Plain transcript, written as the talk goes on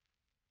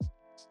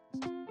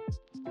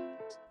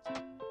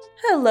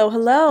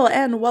Hello,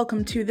 and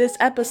welcome to this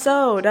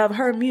episode of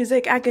Her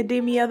Music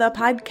Academia, the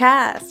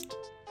podcast.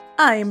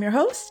 I am your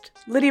host,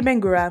 Lydia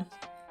Bangura.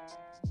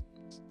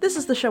 This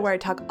is the show where I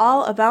talk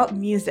all about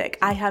music.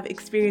 I have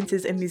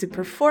experiences in music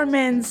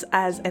performance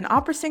as an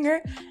opera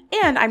singer,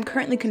 and I'm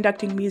currently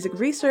conducting music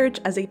research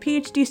as a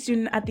PhD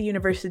student at the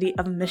University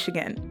of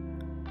Michigan.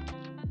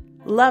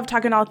 Love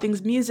talking all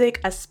things music,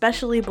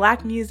 especially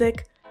Black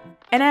music,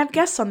 and I have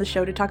guests on the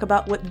show to talk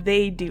about what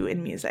they do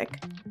in music.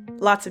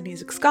 Lots of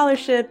music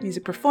scholarship,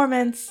 music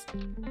performance.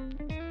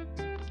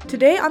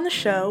 Today on the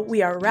show,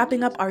 we are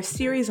wrapping up our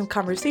series of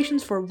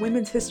conversations for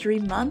Women's History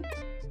Month.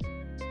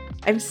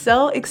 I'm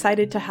so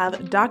excited to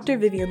have Dr.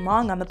 Vivian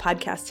Luong on the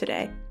podcast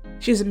today.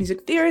 She's a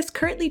music theorist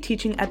currently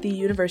teaching at the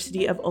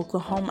University of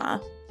Oklahoma.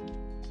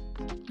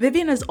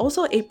 Vivian is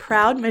also a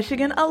proud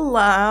Michigan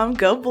alum.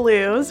 Go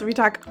Blues! We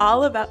talk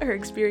all about her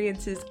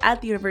experiences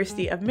at the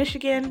University of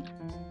Michigan.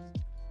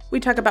 We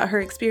talk about her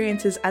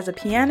experiences as a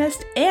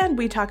pianist, and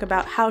we talk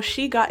about how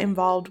she got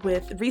involved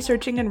with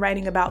researching and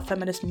writing about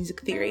feminist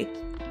music theory.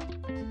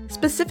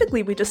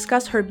 Specifically, we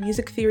discuss her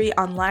music theory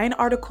online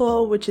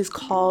article, which is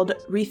called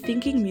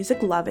Rethinking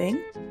Music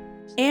Loving,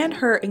 and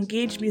her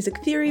Engaged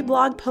Music Theory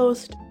blog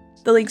post.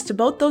 The links to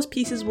both those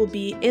pieces will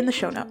be in the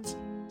show notes.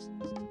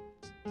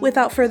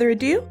 Without further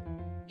ado,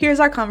 here's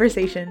our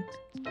conversation.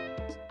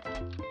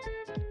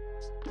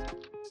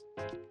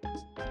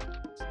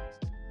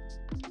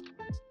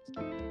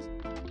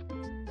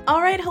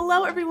 Alright,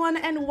 hello everyone,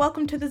 and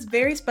welcome to this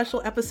very special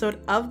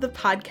episode of the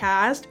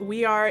podcast.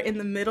 We are in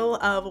the middle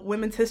of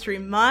Women's History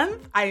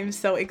Month. I am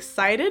so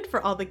excited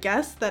for all the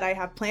guests that I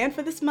have planned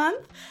for this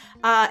month.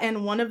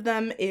 And one of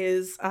them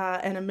is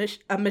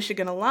a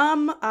Michigan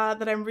alum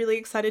that I'm really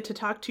excited to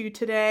talk to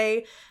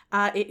today.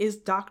 It is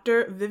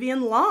Dr.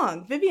 Vivian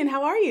Luong. Vivian,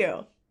 how are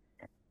you?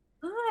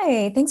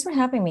 Hi, thanks for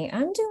having me.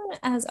 I'm doing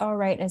as all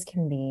right as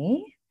can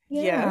be.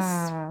 Yeah.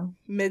 Yes,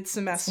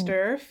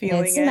 mid-semester,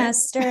 feeling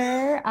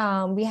mid-semester.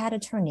 We had a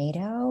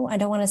tornado. I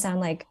don't want to sound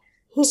like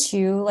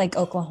too like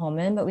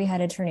Oklahoman, but we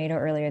had a tornado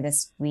earlier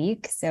this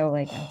week. So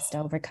I'm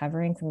still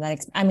recovering from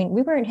that.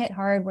 We weren't hit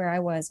hard where I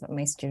was, but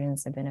my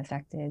students have been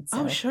affected.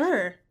 So. Oh,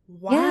 sure.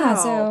 Wow. Yeah,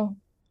 so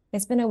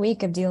it's been a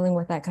week of dealing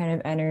with that kind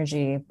of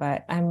energy,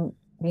 but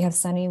we have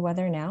sunny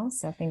weather now,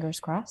 so fingers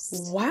crossed.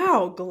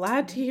 Wow,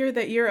 glad to hear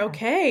that you're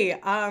okay.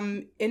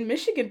 In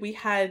Michigan, we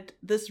had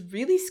this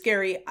really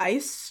scary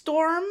ice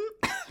storm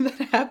that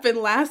happened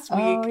last week.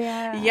 Oh,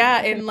 yeah.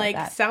 Yeah, in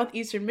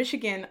southeastern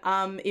Michigan,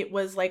 it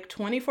was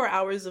 24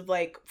 hours of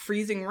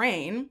freezing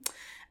rain,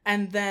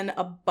 and then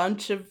a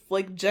bunch of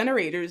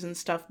generators and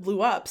stuff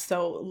blew up.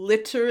 So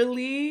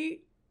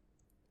literally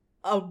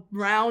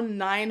around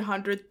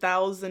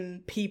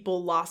 900,000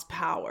 people lost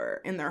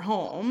power in their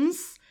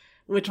homes,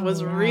 which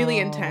was really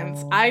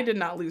intense. I did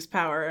not lose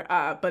power,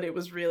 but it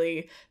was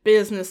really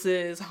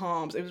businesses,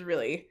 homes. It was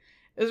really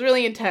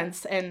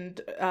intense.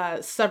 And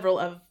several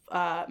of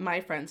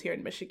my friends here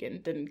in Michigan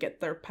didn't get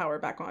their power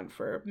back on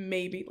for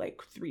maybe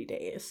 3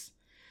 days.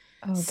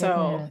 Oh,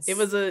 so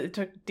goodness. It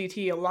took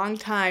DT a long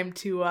time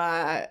to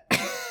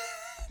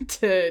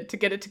to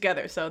get it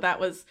together. So that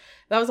was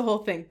a whole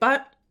thing.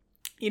 But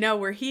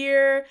we're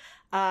here.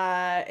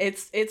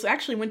 It's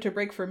actually winter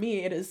break for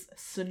me. It is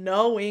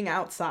snowing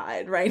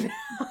outside right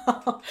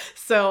now.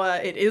 So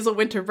it is a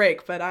winter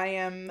break, but I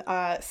am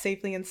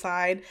safely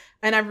inside,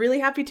 and I'm really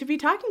happy to be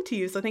talking to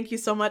you. So thank you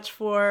so much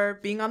for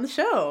being on the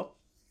show.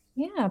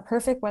 Yeah,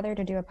 perfect weather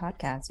to do a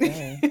podcast,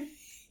 really.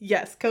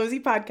 Yes,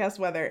 cozy podcast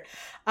weather.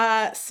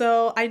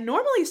 So I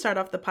normally start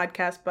off the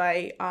podcast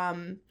by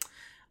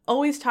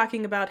always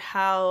talking about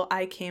how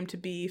I came to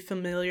be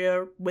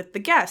familiar with the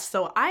guests.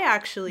 So I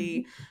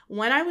actually,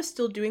 when I was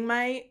still doing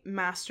my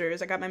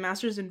master's, I got my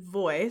master's in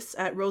voice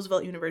at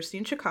Roosevelt University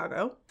in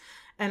Chicago.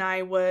 And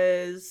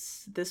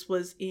this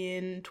was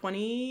in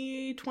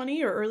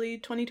 2020 or early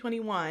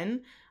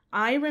 2021.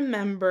 I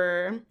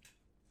remember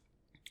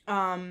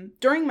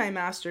during my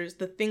master's,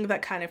 the thing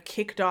that kind of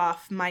kicked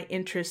off my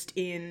interest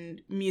in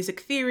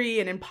music theory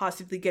and in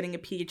possibly getting a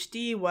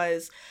PhD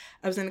was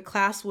I was in a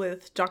class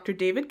with Dr.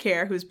 David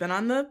Kerr, who's been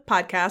on the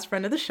podcast,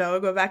 friend of the show.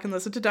 Go back and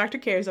listen to Dr.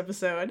 Kerr's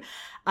episode.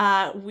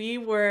 We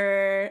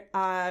were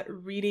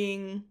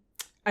reading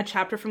a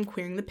chapter from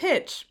Queering the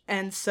Pitch.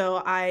 And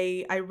so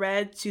I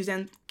read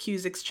Suzanne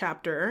Cusick's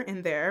chapter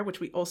in there, which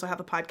we also have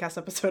a podcast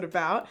episode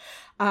about.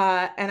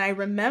 And I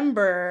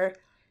remember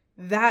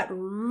that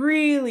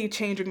really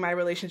changing my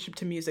relationship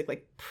to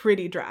music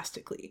pretty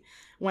drastically.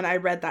 When I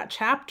read that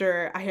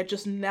chapter, I had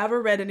just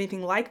never read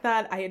anything like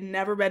that. I had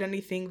never read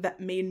anything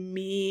that made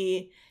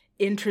me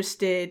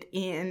interested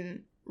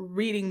in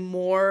reading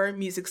more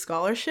music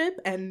scholarship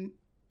and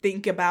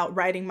think about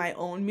writing my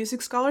own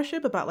music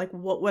scholarship about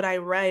what would I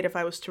write if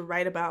I was to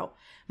write about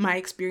my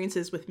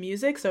experiences with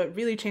music. So it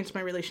really changed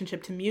my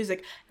relationship to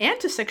music and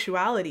to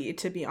sexuality,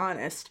 to be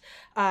honest,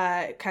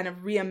 kind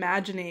of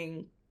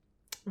reimagining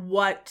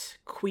what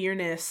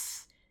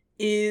queerness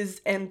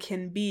is and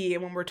can be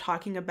when we're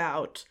talking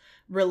about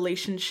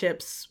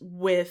relationships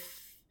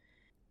with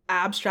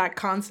abstract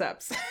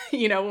concepts.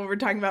 You know, when we're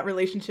talking about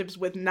relationships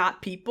with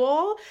not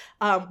people,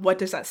 what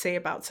does that say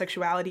about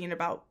sexuality and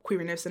about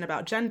queerness and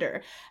about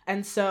gender?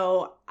 And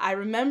so I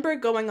remember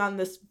going on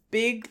this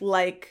big,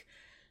 like,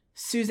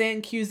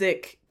 Suzanne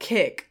Cusick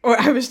kick, or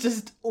I was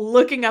just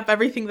looking up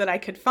everything that I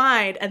could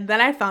find, and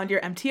then I found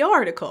your MTO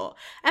article,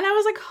 and I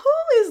was like,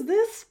 who is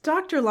this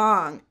Dr.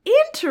 Luong?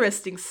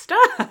 Interesting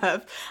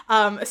stuff.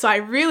 So I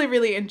really,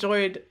 really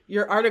enjoyed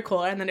your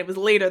article, and then it was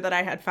later that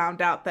I had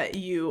found out that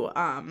you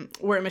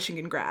were a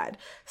Michigan grad.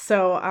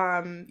 So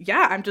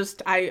yeah,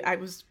 I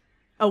was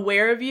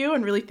aware of you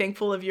and really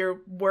thankful of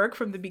your work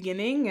from the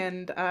beginning,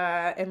 and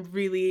am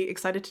really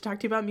excited to talk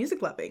to you about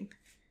music loving.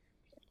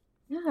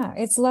 Yeah,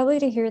 it's lovely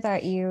to hear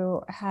that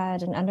you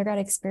had an undergrad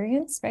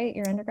experience, right?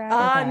 Your undergrad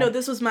or No, grad?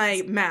 this was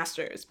my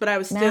master's, but I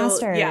was still,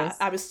 yeah, Master's.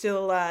 I was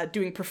still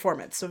doing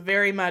performance. So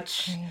very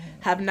much Great.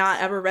 have not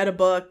ever read a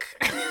book.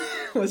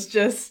 Was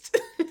just,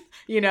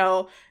 you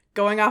know,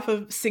 going off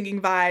of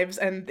singing vibes.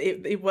 And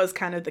it was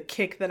kind of the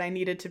kick that I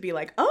needed to be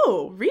like,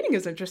 oh, reading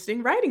is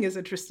interesting. Writing is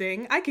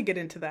interesting. I could get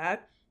into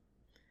that.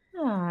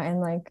 Yeah,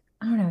 and like,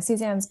 I don't know,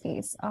 Suzanne's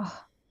piece.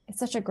 Oh, it's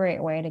such a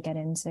great way to get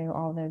into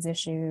all those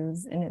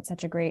issues. And it's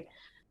such a great,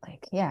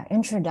 like, yeah,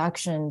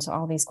 introduction to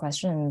all these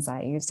questions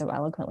that you so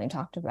eloquently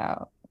talked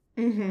about.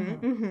 Mm-hmm, Yeah.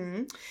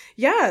 mm-hmm.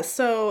 Yeah,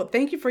 so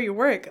thank you for your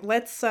work.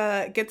 Let's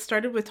get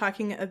started with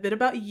talking a bit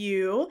about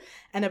you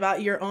and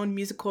about your own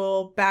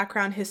musical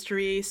background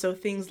history. So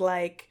things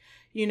like,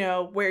 you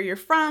know, where you're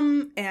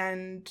from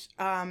and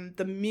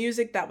the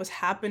music that was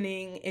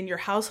happening in your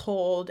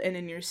household and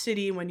in your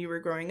city when you were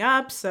growing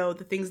up. So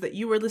the things that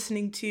you were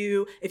listening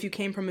to, if you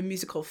came from a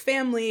musical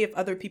family, if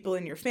other people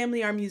in your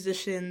family are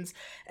musicians,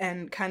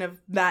 and kind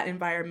of that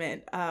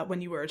environment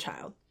when you were a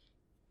child.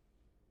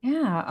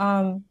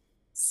 Yeah.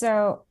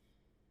 So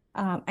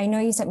I know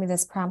you sent me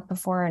this prompt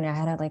before, and I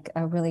had like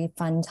a really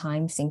fun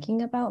time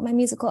thinking about my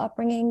musical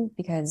upbringing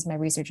because my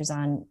research is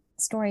on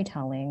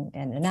storytelling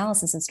and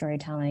analysis of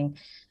storytelling.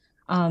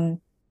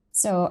 Um,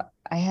 so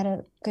I had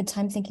a good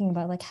time thinking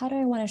about like how do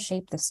I want to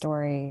shape the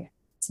story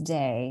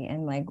today,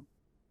 and like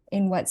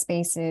in what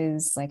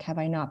spaces like have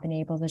I not been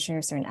able to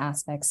share certain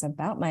aspects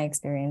about my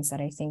experience that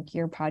I think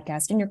your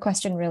podcast and your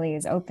question really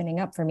is opening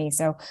up for me.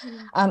 So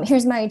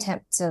here's my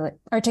attempt to like,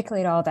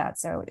 articulate all that.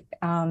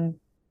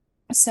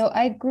 So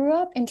I grew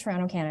up in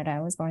Toronto, Canada.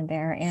 I was born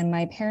there, and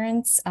my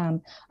parents are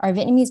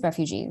Vietnamese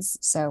refugees,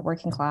 so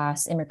working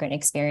class immigrant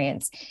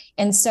experience.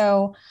 And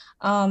so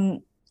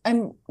I'm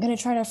going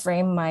to try to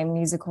frame my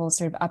musical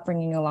sort of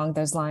upbringing along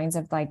those lines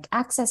of like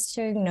access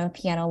to, you know,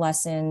 piano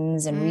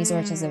lessons and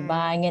resources of Mm.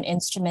 buying an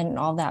instrument and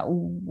all that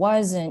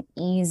wasn't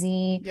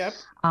easy. Yep.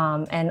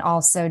 And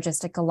also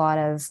just like a lot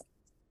of,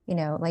 you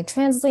know, like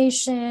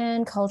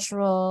translation,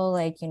 cultural,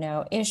 like, you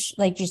know,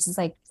 like just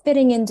like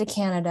fitting into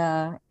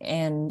Canada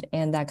and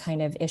that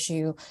kind of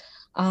issue.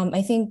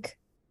 I think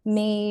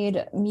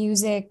made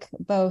music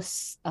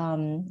both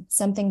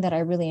something that I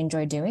really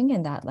enjoy doing,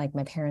 and that like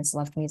my parents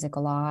loved music a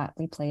lot.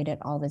 We played it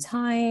all the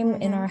time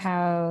in Mm-hmm. our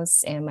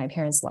house, and my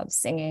parents loved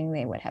singing.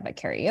 They would have a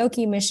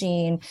karaoke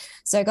machine.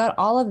 So I got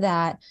all of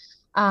that.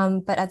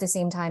 But at the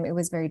same time, it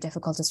was very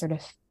difficult to sort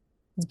of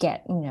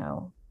get, you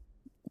know,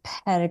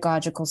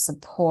 pedagogical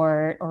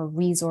support or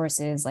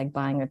resources. Like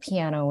buying a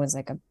piano was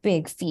like a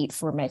big feat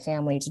for my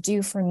family to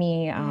do for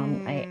me.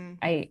 Mm.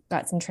 I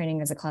got some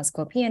training as a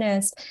classical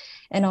pianist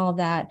and all of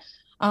that.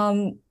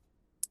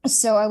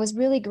 So I was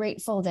really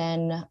grateful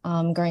then,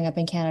 growing up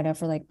in Canada,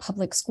 for like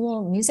public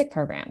school music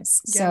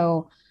programs. Yeah.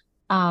 So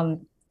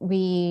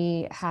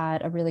we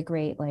had a really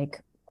great like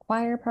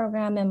choir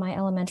program in my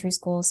elementary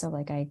school. So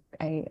like I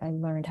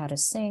learned how to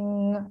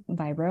sing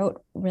by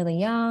rote really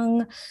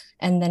young.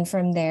 And then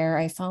from there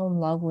I fell in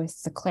love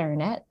with the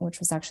clarinet, which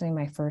was actually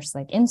my first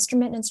like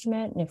instrument.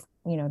 And if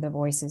you know, the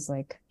voice is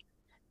like,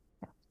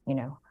 you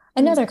know,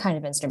 Mm. another kind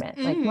of instrument,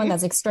 like one Mm.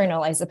 that's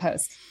external, I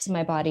suppose, to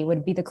my body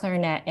would be the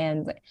clarinet.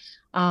 And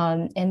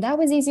that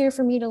was easier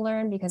for me to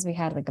learn because we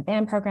had like a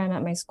band program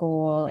at my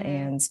school, Mm.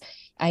 and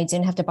I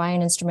didn't have to buy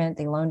an instrument.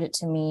 They loaned it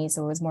to me,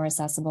 so it was more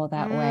accessible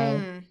that way.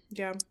 Mm.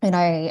 Yeah.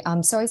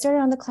 And so I started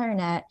on the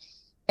clarinet.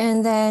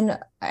 And then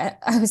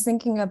I was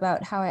thinking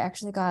about how I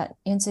actually got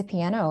into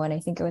piano. And I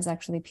think it was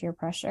actually peer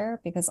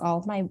pressure because all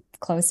of my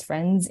close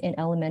friends in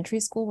elementary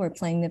school were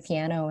playing the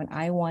piano, and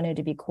I wanted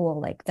to be cool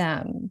like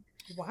them.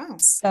 Wow.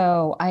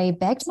 So I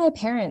begged my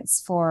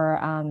parents for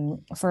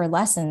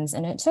lessons,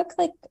 and it took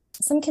like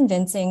some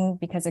convincing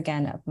because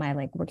again of my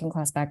like working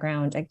class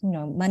background, like, you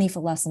know, money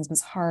for lessons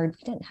was hard.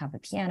 We didn't have a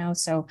piano,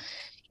 so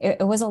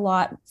it was a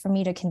lot for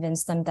me to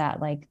convince them that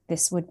like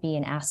this would be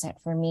an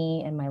asset for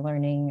me and my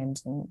learning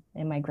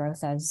and my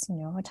growth as, you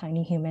know, a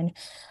tiny human.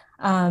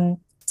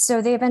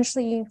 So they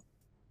eventually,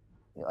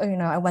 you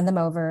know, I won them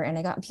over and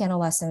I got piano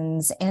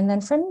lessons, and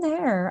then from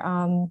there,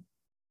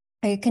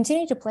 I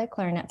continued to play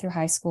clarinet through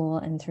high school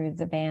and through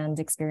the band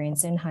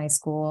experience in high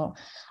school.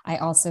 I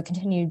also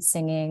continued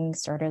singing,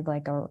 started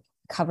like a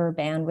cover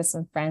band with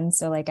some friends.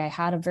 So like I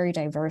had a very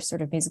diverse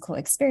sort of musical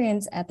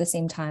experience. At the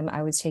same time,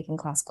 I was taking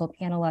classical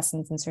piano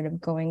lessons and sort of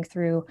going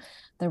through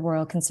the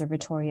Royal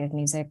Conservatory of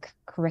Music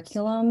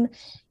curriculum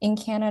in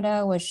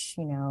Canada, which,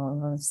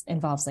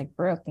 involves like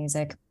Baroque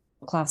music,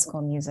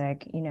 classical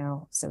music,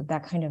 so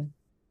that kind of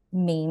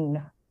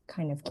main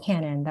kind of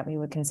canon that we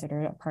would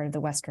consider a part of the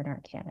Western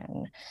art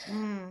canon.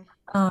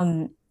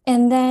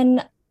 And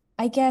then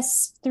I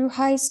guess through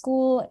high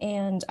school,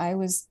 and I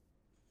was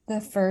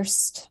the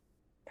first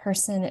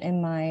person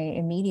in my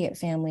immediate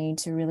family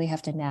to really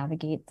have to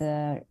navigate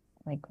the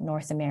like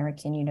North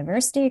American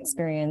university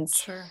experience.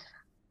 Sure.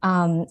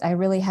 I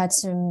really had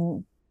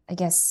to, I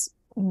guess,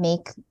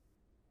 make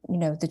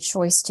the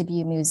choice to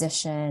be a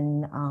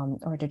musician,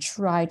 or to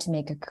try to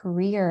make a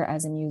career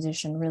as a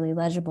musician really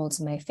legible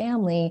to my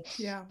family.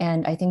 Yeah.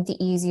 And I think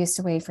the easiest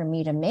way for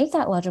me to make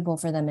that legible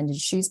for them and to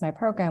choose my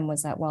program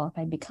was that, well, if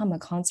I become a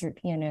concert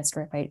pianist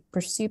or if I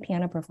pursue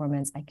piano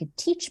performance, I could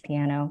teach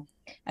piano.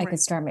 I could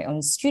start my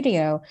own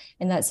studio.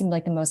 And that seemed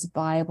like the most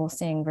viable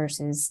thing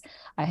versus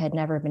I had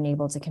never been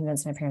able to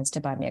convince my parents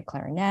to buy me a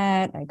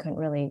clarinet. I couldn't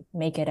really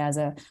make it as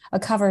a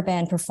cover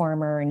band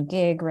performer and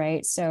gig,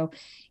 right? So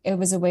it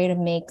was a way to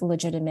make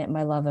legitimate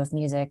my love of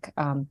music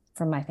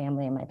from my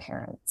family and my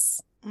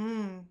parents.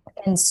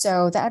 And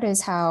so that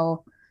is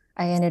how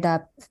I ended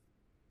up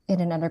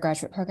in an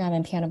undergraduate program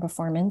in piano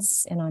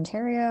performance in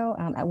Ontario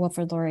at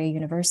Wilfrid Laurier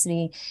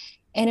University.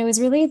 And it was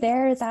really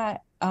there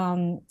that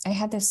I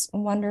had this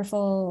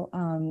wonderful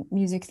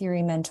music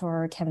theory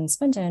mentor, Kevin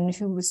Swindon,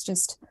 who was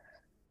just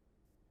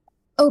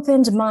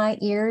opened my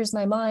ears,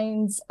 my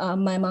minds,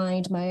 my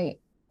mind, my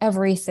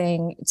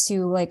everything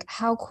to like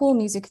how cool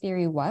music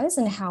theory was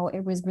and how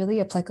it was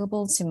really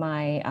applicable to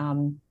my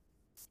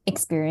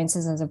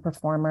experiences as a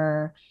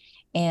performer.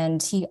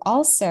 And he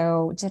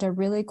also did a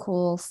really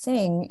cool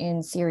thing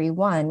in theory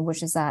one,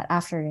 which is that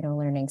after,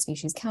 learning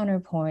species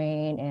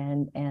counterpoint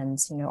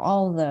and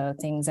all the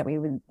things that we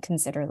would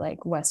consider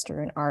like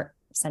Western art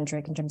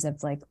centric in terms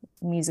of like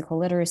musical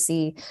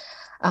literacy,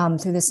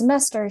 through the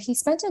semester, he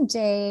spent a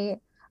day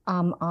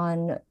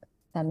on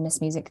feminist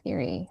music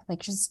theory, like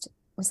just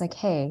was like,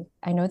 hey,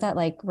 I know that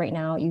like right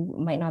now you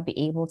might not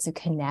be able to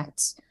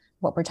connect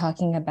what we're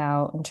talking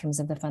about in terms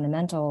of the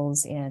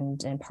fundamentals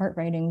and part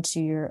writing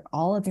to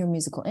all of your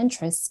musical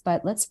interests,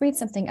 but let's read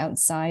something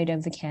outside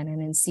of the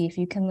canon and see if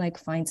you can like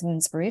find some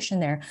inspiration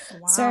there.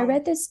 Wow. So I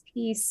read this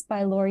piece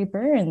by Laurie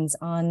Burns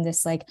on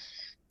this like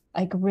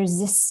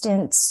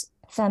resistant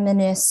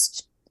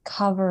feminist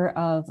cover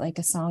of like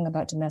a song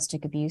about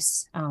domestic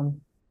abuse. And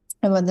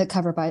when the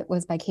cover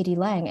was by Katie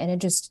Lang, and it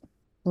just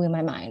blew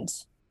my mind,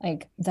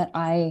 like that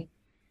I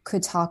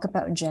could talk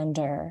about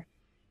gender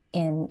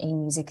in a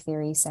music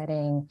theory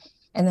setting.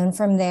 And then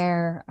from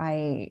there,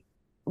 I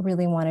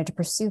really wanted to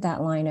pursue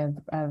that line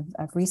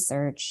of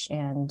research.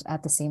 And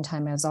at the same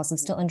time, I was also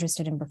still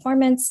interested in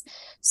performance.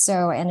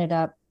 So I ended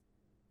up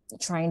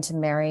trying to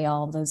marry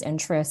all of those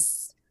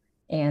interests.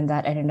 And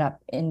that ended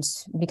up in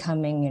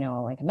becoming,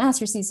 like a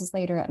master's thesis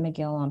later at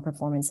McGill on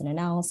performance and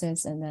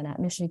analysis. And then at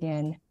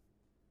Michigan,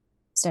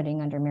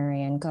 studying under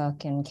Marianne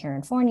Cook and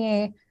Karen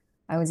Fournier,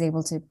 I was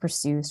able to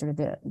pursue sort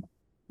of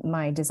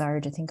my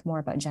desire to think more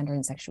about gender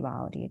and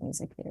sexuality in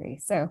music theory.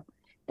 So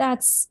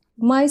that's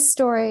my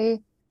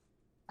story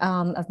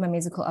of my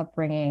musical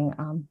upbringing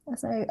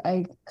as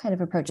I kind of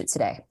approach it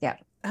today. Yeah.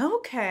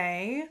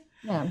 Okay.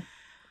 Yeah.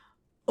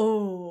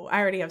 Oh,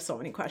 I already have so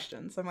many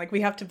questions. I'm like, we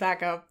have to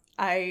back up.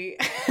 Thank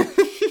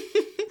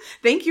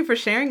you for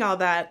sharing all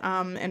that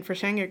and for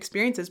sharing your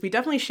experiences. We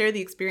definitely share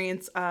the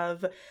experience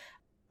of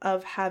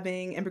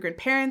having immigrant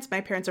parents. My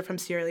parents are from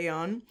Sierra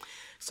Leone.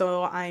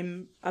 So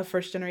I'm a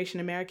first generation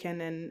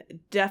American, and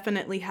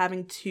definitely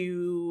having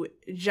to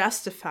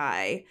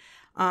justify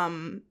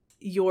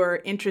your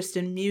interest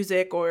in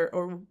music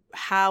or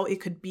how it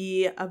could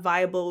be a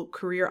viable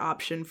career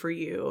option for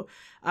you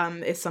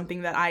is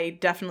something that I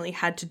definitely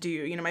had to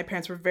do. My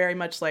parents were very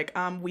much like,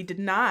 we did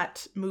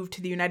not move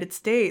to the United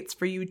States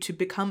for you to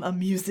become a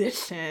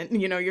musician.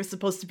 You're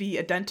supposed to be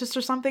a dentist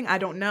or something. I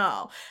don't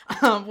know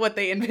what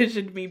they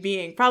envisioned me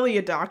being. Probably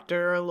a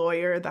doctor or a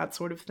lawyer, that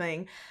sort of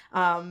thing.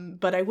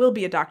 But I will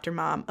be a doctor,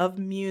 mom, of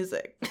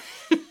music.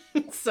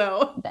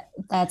 So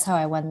that's how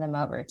I won them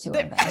over to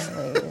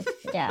eventually.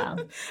 Yeah.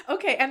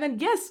 Okay. And then,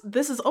 yes,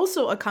 this is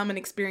also a common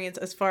experience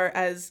as far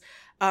as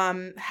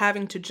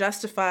having to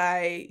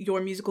justify your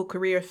musical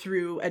career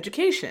through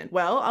education.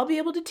 Well, I'll be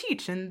able to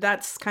teach. And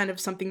that's kind of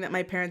something that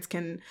my parents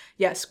can,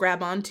 yes,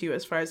 grab onto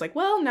as far as like,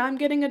 well, now I'm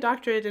getting a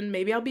doctorate and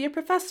maybe I'll be a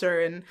professor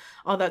and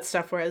all that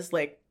stuff. Whereas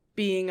like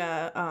being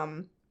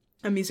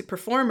a music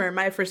performer,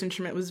 my first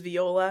instrument was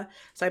viola.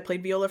 So I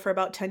played viola for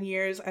about 10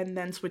 years and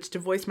then switched to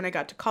voice when I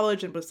got to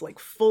college and was like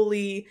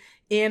fully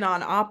in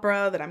on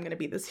opera, that I'm going to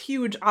be this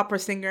huge opera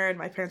singer. And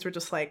my parents were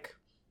just like,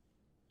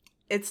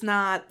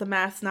 the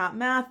math's not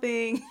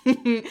mathing.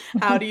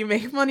 How do you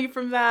make money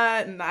from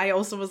that? And I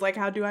also was like,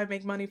 how do I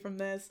make money from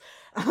this?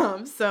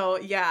 So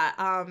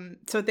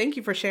thank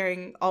you for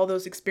sharing all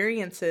those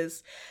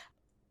experiences.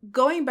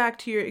 Going back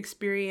to your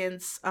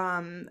experience,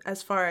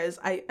 as far as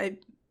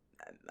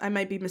I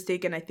might be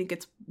mistaken. I think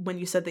it's when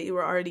you said that you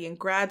were already in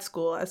grad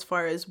school, as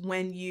far as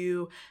when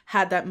you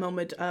had that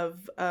moment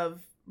of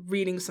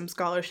reading some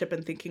scholarship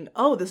and thinking,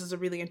 oh, this is a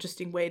really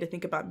interesting way to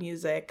think about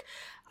music,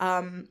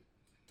 and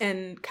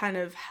kind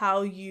of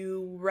how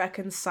you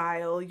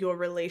reconcile your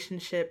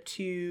relationship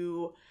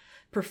to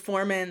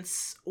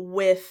performance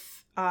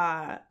with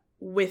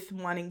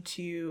wanting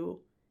to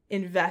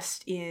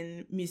invest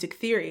in music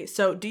theory.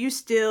 So do you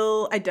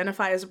still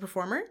identify as a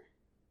performer?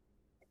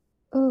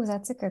 Oh,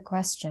 that's a good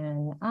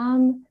question.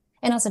 And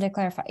also to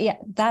clarify, yeah,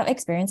 that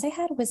experience I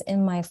had was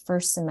in my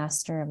first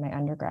semester of my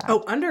undergrad.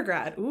 Oh,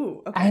 undergrad.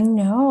 Ooh, okay. I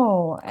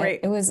know.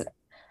 Great. It was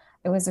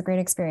a great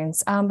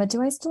experience. But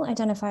do I still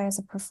identify as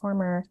a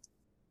performer?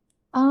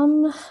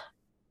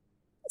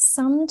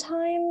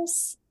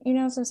 Sometimes,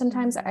 so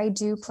sometimes I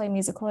do play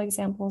musical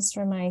examples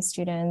for my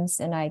students,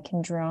 and I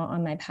can draw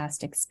on my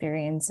past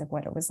experience of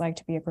what it was like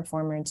to be a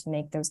performer and to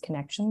make those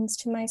connections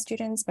to my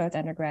students, both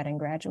undergrad and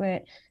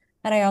graduate.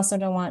 But I also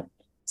don't want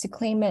to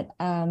claim it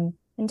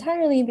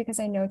entirely, because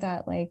I know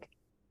that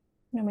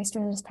my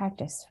students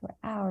practice for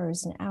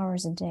hours and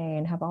hours a day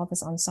and have all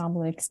this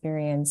ensemble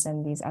experience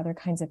and these other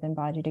kinds of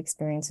embodied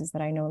experiences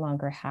that I no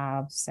longer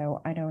have.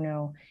 So I don't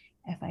know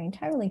if I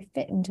entirely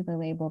fit into the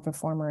label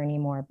performer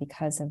anymore,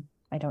 because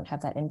I don't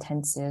have that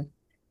intensive,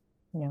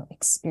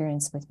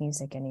 experience with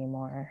music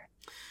anymore.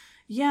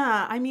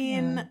 Yeah, I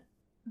mean,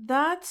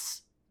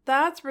 that's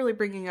really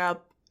bringing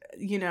up,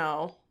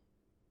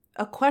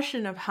 a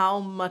question of how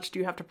much do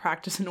you have to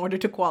practice in order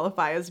to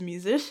qualify as a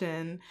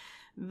musician.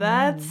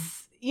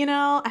 That's,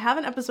 I have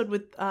an episode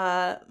with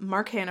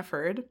Mark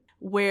Hannaford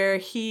where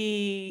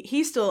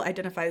he still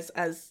identifies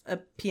as a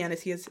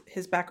pianist. He has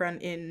his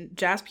background in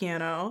jazz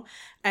piano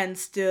and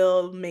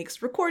still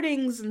makes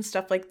recordings and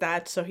stuff like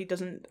that. So he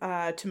doesn't,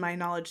 to my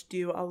knowledge,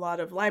 do a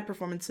lot of live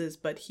performances,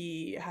 but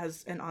he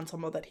has an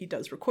ensemble that he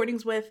does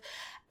recordings with.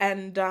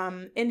 And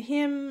in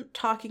him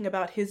talking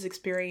about his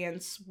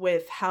experience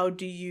with how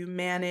do you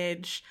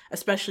manage,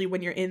 especially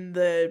when you're in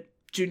the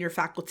junior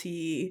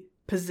faculty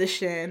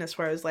position, as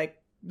far as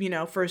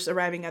first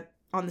arriving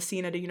on the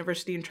scene at a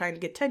university and trying to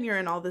get tenure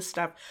and all this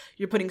stuff,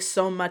 you're putting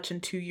so much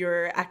into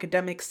your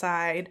academic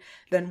side,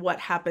 then what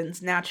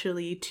happens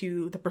naturally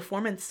to the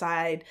performance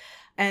side.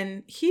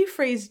 And he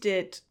phrased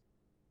it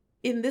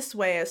in this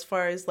way, as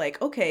far as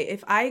okay,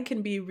 if I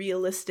can be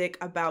realistic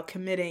about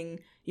committing,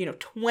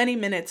 20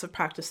 minutes of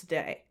practice a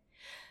day,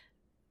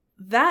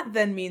 that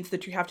then means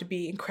that you have to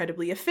be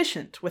incredibly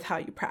efficient with how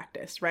you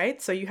practice,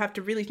 right? So you have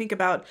to really think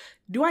about,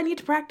 do I need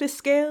to practice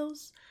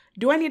scales?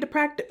 Do I need to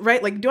practice,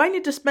 right? Do I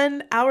need to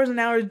spend hours and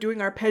hours doing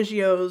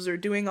arpeggios or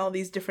doing all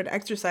these different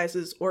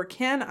exercises? Or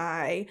can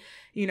I,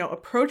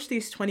 approach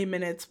these 20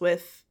 minutes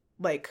with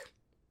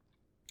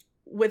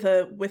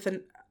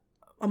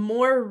a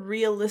more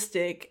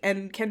realistic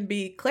and can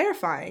be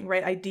clarifying,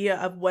 right, idea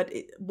of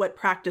what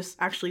practice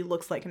actually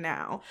looks like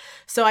now.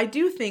 So I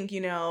do think,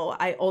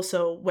 I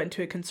also went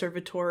to a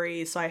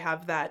conservatory, so I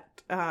have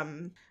that,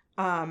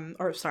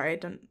 or sorry,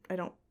 I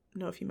don't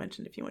know if you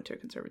mentioned if you went to a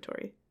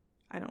conservatory.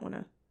 I don't want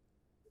to.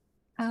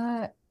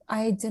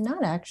 I did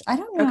not actually. I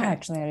don't know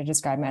actually how to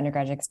describe my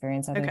undergraduate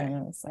experience, other than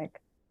it was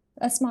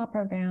a small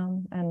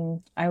program,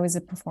 and I was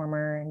a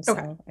performer, and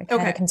so I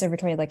had a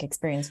conservatory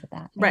experience with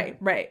that. Right.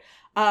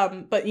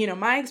 But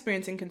my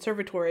experience in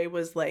conservatory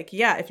was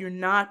if you're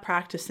not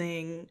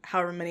practicing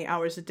however many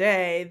hours a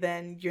day,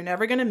 then you're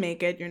never going to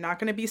make it. You're not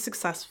going to be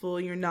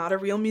successful. You're not a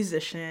real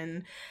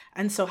musician.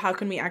 And so how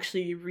can we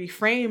actually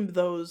reframe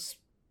those,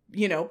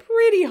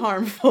 pretty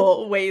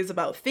harmful ways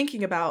about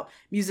thinking about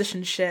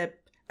musicianship,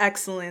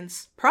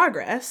 excellence,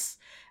 progress,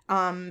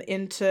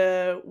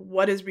 into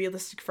what is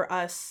realistic for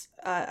us,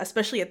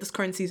 especially at this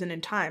current season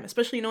in time,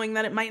 especially knowing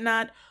that it might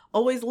not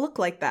always look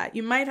like that.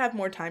 You might have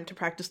more time to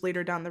practice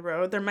later down the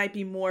road. There might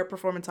be more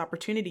performance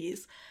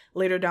opportunities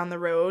later down the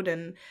road,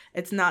 and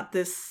it's not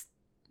this,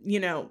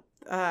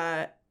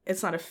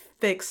 it's not a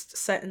fixed,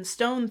 set in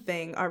stone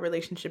thing, our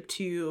relationship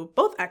to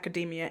both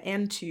academia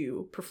and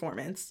to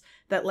performance,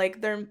 that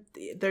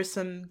there's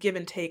some give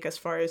and take as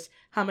far as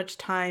how much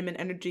time and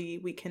energy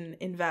we can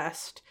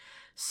invest.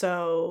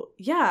 So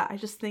yeah, I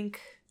just think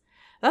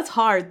that's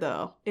hard,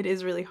 though. It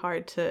is really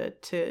hard to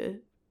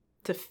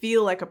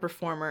feel like a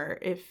performer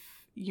if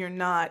you're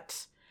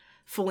not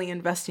fully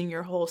investing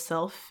your whole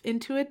self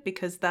into it,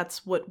 because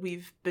that's what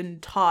we've been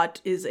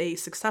taught is a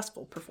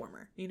successful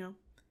performer,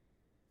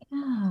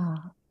 Yeah.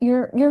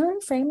 Your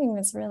reframing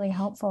was really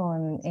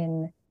helpful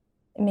in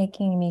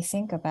making me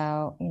think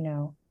about,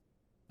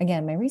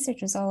 again, my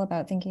research is all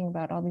about thinking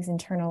about all these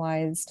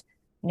internalized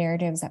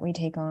narratives that we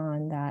take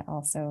on that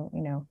also,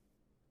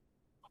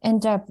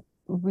 end up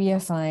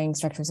reifying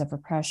structures of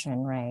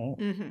repression, right?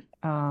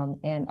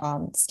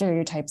 And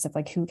stereotypes of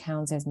who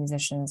counts as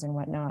musicians and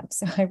whatnot.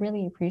 So I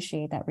really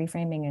appreciate that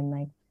reframing,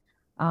 and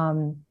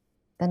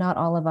that not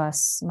all of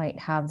us might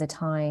have the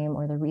time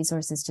or the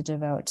resources to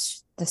devote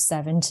the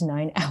 7 to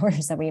 9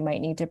 hours that we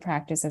might need to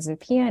practice as a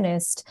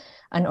pianist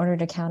in order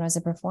to count as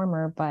a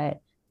performer.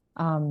 But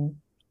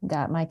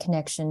that my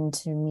connection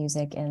to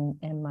music and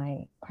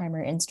my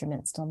primary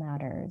instrument still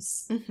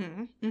matters.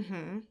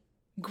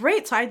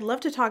 Great. So I'd love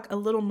to talk a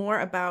little more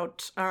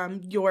about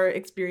your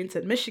experience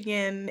at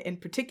Michigan in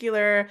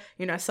particular.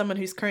 You know, as someone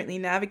who's currently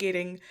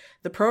navigating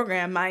the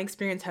program, my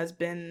experience has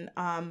been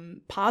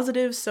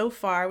positive so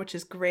far, which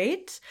is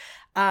great.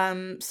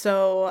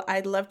 So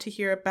I'd love to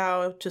hear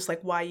about just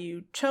like why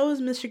you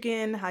chose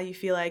Michigan, how you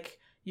feel like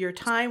your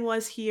time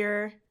was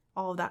here,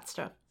 all of that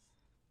stuff.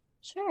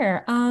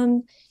 Sure.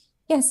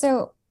 Yeah,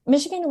 so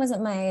Michigan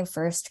wasn't my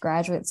first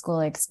graduate school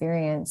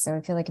experience, so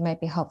I feel like it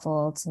might be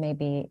helpful to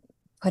maybe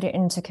put it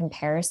into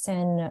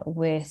comparison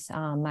with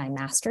my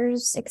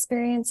master's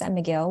experience at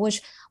McGill,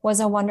 which was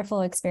a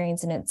wonderful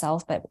experience in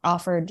itself, but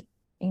offered,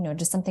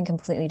 just something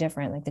completely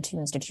different. Like the two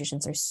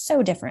institutions are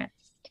so different.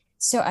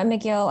 So at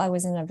McGill, I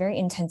was in a very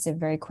intensive,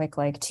 very quick,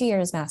 like 2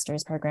 years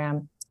master's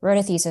program, wrote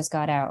a thesis,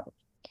 got out.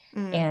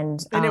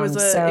 And it was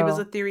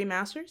a theory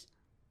master's?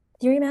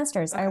 Theory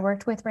master's. Okay. I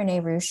worked with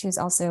Renee Ruche, who's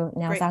also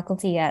now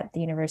faculty at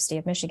the University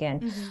of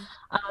Michigan.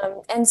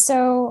 And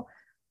so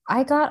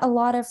I got a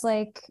lot of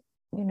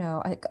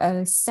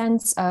a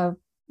sense of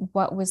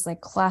what was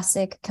like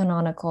classic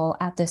canonical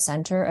at the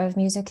center of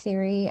music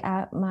theory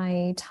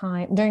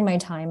during my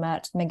time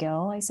at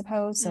McGill, I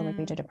suppose. So like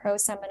we did a pro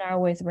seminar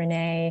with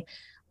Renee,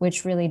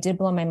 which really did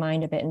blow my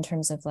mind a bit in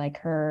terms of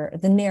like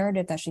the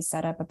narrative that she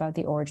set up about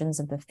the origins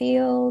of the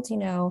field,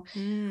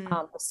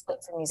 the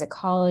split for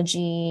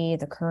musicology,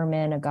 the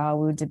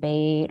Kerman-Agawu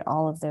debate,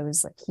 all of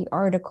those like key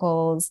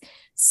articles.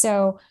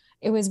 So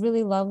it was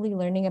really lovely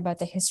learning about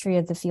the history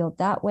of the field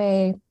that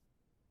way.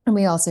 And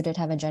we also did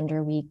have a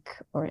gender week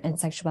and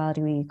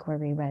sexuality week where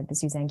we read the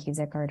Suzanne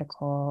Cusick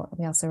article.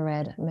 We also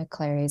read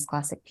McClary's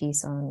classic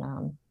piece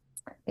on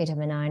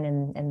Beethoven 9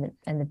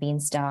 and the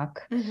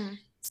Beanstalk.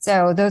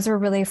 So those were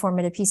really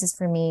formative pieces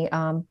for me.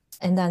 And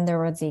then there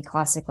were the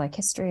classic like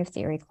history of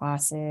theory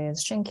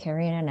classes,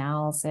 Schenkerian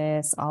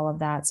analysis, all of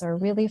that. So I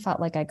really felt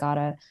like I got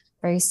a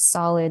very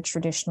solid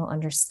traditional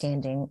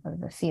understanding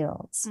of the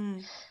fields.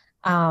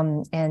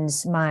 And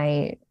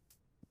my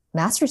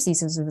master's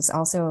thesis was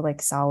also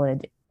like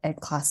solid at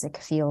classic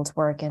field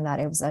work in that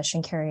it was a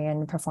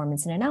Schenkerian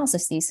performance and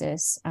analysis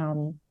thesis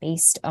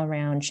based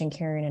around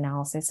Schenkerian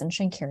analysis and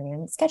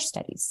Schenkerian sketch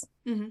studies.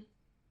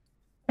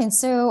 And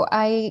so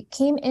I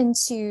came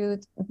into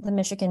the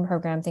Michigan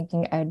program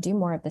thinking I'd do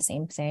more of the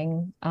same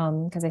thing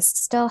because I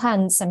still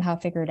hadn't somehow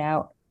figured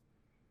out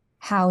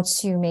how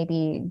to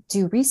maybe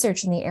do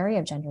research in the area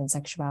of gender and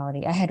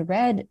sexuality. I had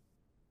read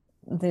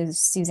the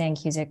Suzanne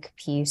Cusick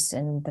piece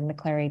and the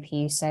McClary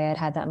piece. I had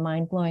had that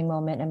mind-blowing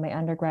moment in my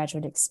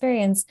undergraduate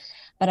experience,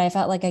 but I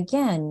felt like,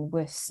 again,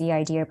 with the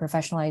idea of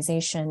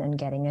professionalization and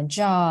getting a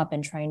job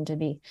and trying to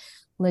be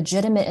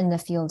legitimate in the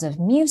field of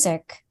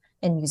music,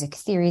 in music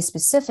theory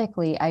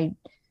specifically, I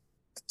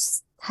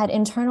had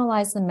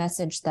internalized the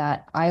message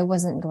that I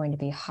wasn't going to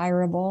be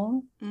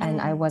hireable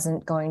and I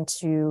wasn't going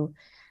to,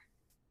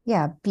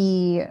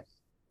 be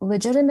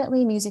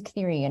legitimately music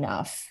theory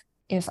enough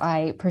if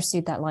I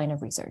pursued that line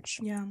of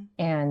research.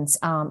 And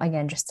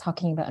again, just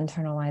talking about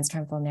internalized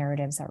harmful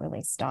narratives that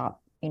really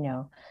stop,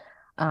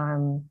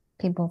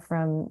 people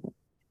from,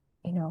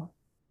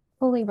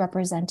 fully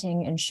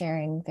representing and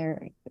sharing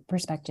their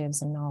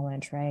perspectives and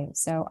knowledge, right?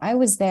 So I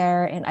was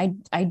there, and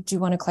I do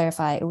want to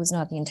clarify, it was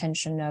not the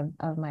intention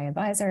of my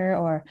advisor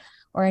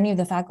or any of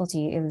the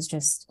faculty. It was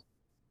just,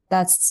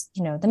 that's,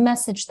 the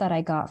message that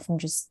I got from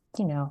just,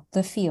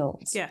 the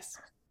field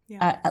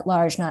at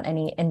large, not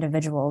any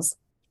individuals.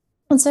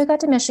 And so I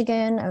got to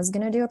Michigan. I was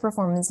going to do a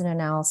performance and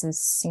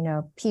analysis,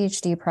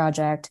 PhD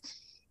project.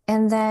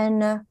 And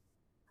then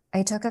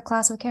I took a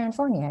class with Karen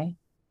Fournier.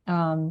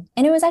 And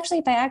it was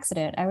actually by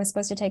accident. I was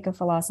supposed to take a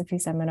philosophy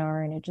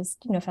seminar and it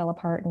just, fell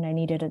apart and I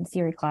needed a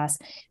theory class.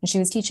 And she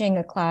was teaching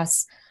a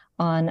class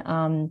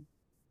on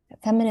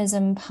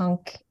feminism,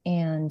 punk,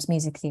 and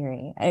music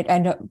theory. I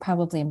know,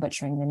 probably am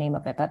butchering the name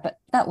of it, but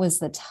that was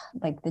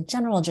the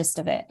general gist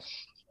of it.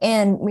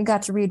 And we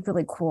got to read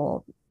really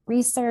cool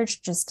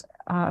research just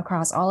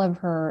across all of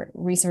her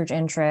research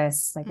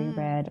interests. Like we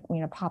read,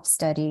 pop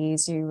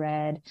studies, we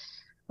read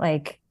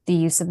like the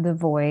use of the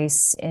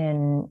voice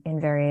in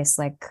various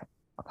like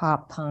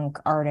pop punk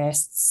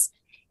artists.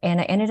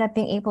 And I ended up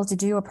being able to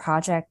do a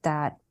project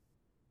that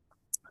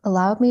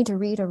allowed me to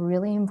read a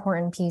really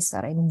important piece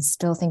that I'm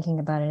still thinking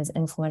about and is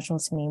influential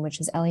to me,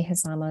 which is Elie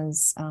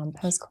Hazama's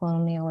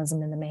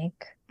Post-Colonialism in the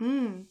Make.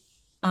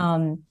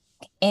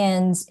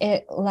 And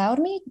it allowed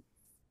me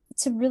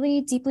to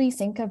really deeply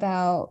think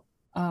about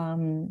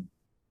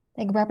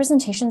like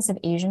representations of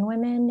Asian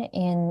women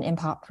in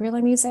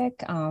popular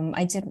music.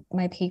 I did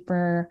my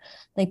paper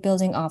like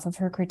building off of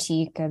her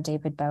critique of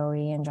David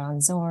Bowie and John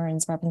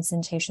Zorn's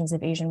representations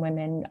of Asian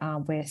women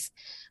with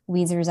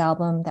Weezer's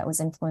album that was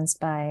influenced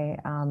by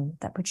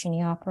that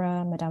Puccini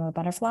opera, Madame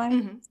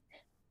Butterfly.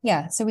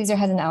 Yeah, so Weezer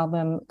has an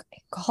album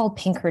called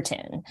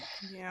Pinkerton.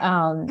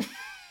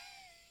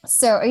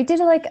 So I did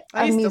like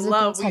I a used to musical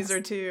love text.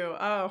 Weezer too.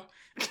 Oh.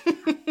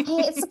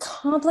 Hey, it's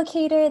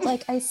complicated.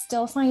 Like I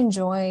still find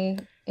joy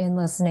in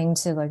listening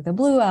to like the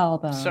Blue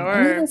album.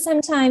 And even Sure.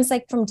 sometimes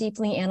like from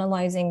deeply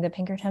analyzing the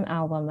Pinkerton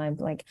album, I'm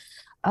like,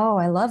 oh,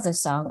 I love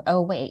this song.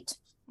 Oh, wait,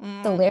 the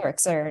Mm.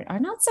 lyrics are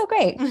not so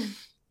great.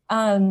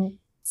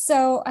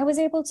 So I was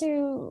able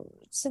to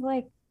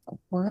like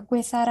work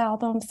with that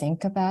album,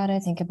 think about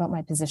it, think about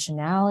my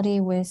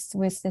positionality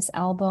with this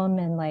album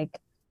and like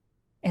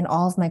and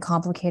all of my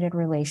complicated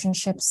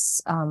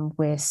relationships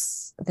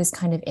with this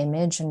kind of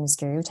image and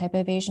stereotype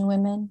of Asian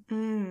women.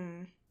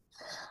 Mm.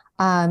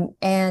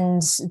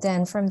 And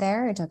then from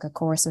there, I took a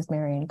course with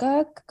Marian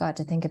Cook, got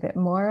to think a bit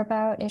more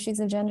about issues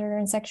of gender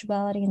and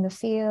sexuality in the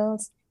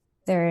field.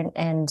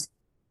 And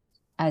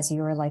as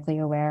you are likely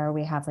aware,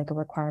 we have like a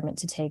requirement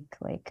to take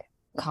like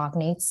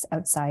cognates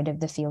outside of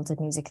the field of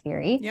music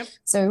theory. Yep.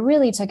 So I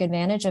really took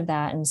advantage of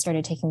that and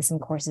started taking some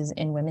courses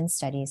in women's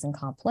studies and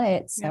comp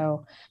lit. Yep.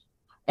 So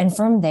and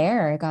from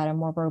there, I got a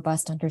more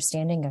robust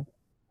understanding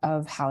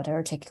of how to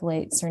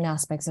articulate certain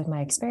aspects of my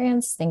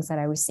experience, things that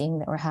I was seeing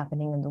that were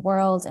happening in the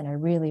world. And I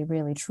really,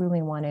 really,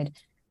 truly wanted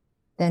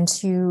then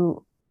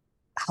to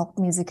help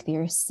music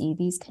theorists see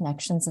these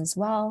connections as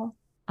well.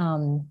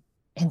 And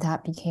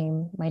that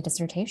became my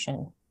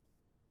dissertation.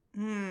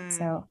 Mm.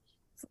 So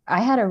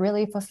I had a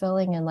really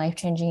fulfilling and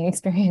life-changing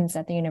experience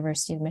at the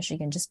University of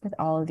Michigan, just with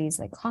all of these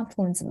like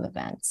confluence of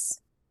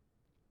events.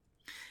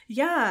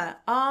 Yeah.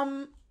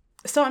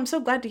 So I'm so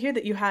glad to hear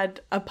that you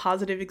had a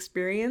positive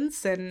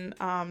experience and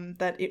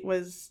that it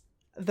was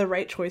the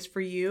right choice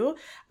for you.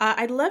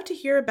 I'd love to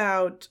hear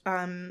about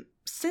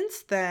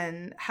since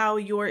then how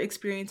your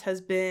experience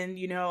has been,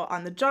 you know,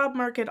 on the job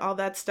market, all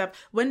that stuff.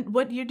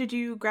 What year did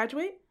you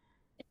graduate?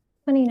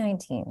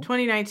 2019.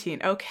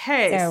 2019.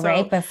 Okay. So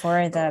right So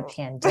before the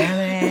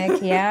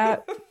pandemic. Yeah.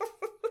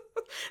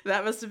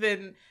 that must have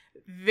been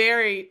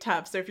very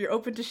tough. So if you're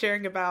open to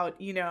sharing about,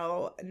 you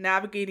know,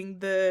 navigating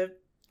the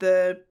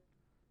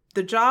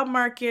the job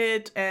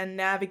market and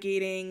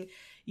navigating,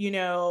 you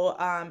know,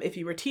 if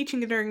you were teaching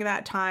during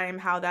that time,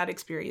 how that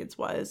experience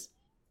was.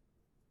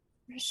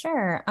 For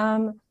sure.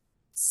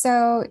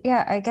 So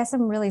yeah, I guess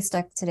I'm really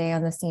stuck today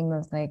on the theme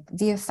of like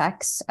the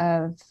effects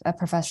of a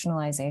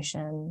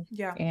professionalization.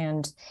 Yeah.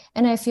 And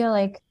I feel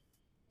like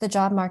the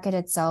job market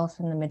itself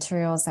and the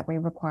materials that we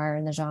require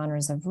in the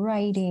genres of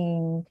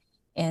writing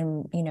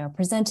and you know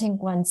presenting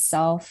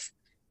oneself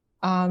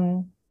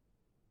um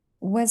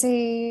was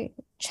a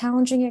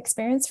challenging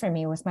experience for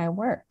me with my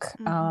work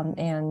Mm-hmm.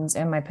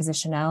 and my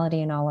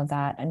positionality and all of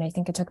that. And I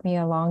think it took me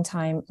a long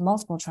time,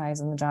 multiple tries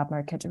in the job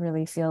market to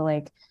really feel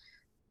like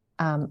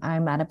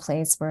I'm at a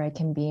place where I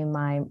can be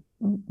my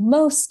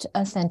most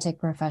authentic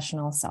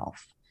professional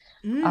self.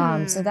 So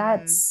Mm.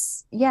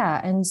 that's,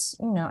 yeah. And,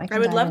 you know, I I can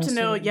would dive love to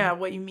know, into, yeah,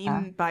 what you uh,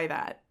 mean by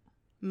that.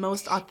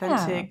 Most yeah.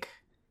 authentic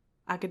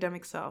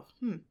academic self.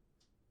 Hmm.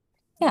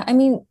 Yeah. I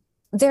mean,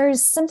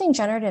 there's something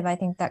generative, I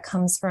think, that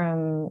comes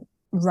from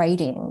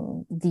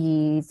writing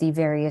the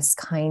various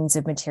kinds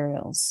of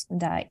materials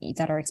that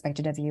are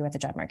expected of you at the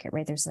job market,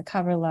 right? There's the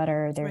cover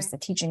letter, there's Right. the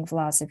teaching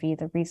philosophy,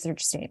 the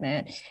research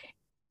statement.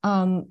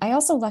 I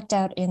also lucked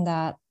out in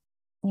that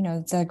you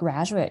know, the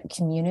graduate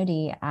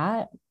community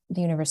at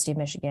the University of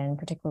Michigan,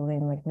 particularly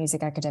in like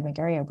music academic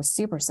area, was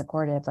super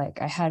supportive.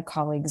 Like I had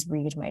colleagues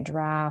read my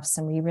drafts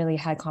and we really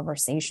had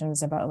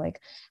conversations about like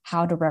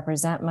how to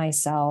represent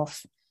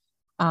myself,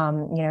 you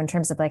know, in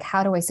terms of like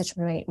how do I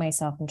situate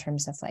myself in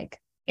terms of like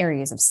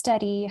areas of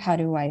study? How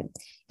do I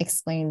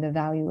explain the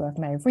value of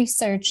my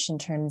research in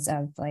terms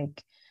of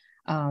like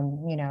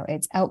you know,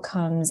 its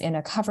outcomes in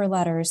a cover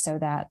letter so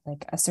that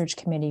like a search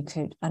committee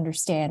could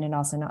understand and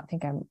also not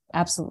think I'm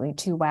absolutely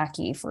too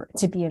wacky for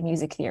to be a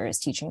music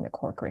theorist teaching the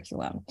core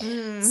curriculum.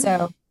 Mm.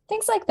 So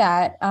things like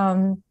that.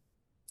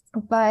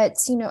 But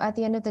you know, at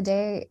the end of the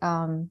day,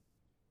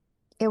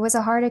 it was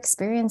a hard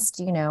experience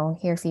to, you know,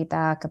 hear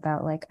feedback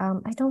about like,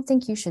 I don't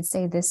think you should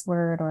say this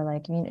word or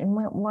like, I mean, and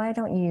why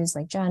don't you use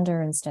like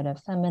gender instead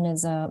of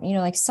feminism, you know,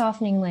 like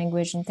softening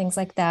language and things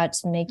like that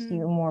to make you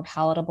Mm. more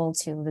palatable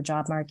to the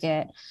job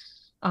market.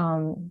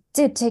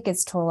 Did take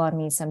its toll on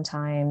me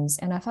sometimes.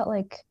 And I felt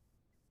like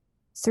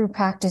through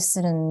practice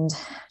and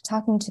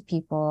talking to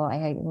people,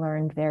 I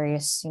learned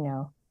various, you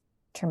know,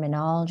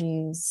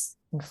 terminologies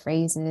and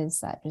phrases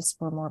that just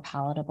were more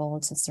palatable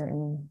to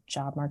certain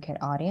job market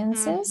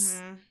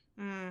audiences.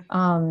 Mm-hmm. Mm.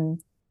 Um,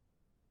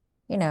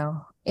 you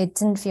know, it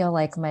didn't feel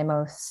like my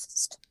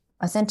most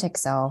authentic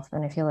self.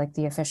 And I feel like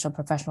the official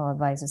professional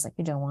advice is like,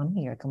 you don't want to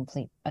be your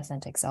complete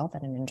authentic self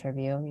at an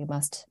interview. You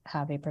must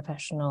have a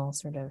professional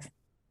sort of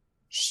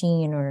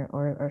sheen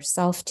or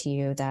self to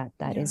you that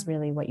Yeah. is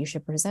really what you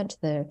should present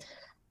to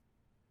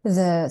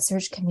the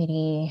search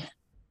committee.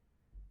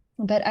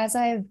 But as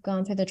I've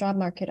gone through the job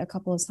market a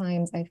couple of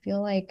times, I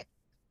feel like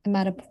I'm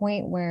at a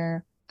point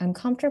where I'm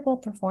comfortable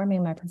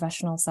performing my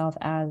professional self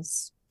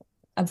as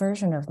a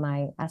version of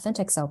my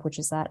authentic self, which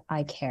is that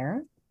I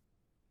care.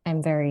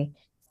 I'm very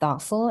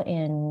thoughtful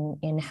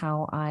in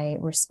how I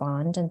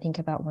respond and think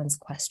about one's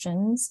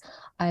questions.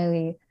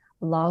 I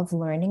love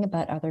learning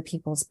about other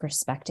people's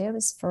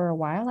perspectives. For a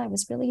while, I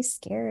was really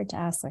scared to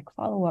ask like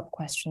follow-up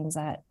questions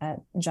at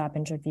job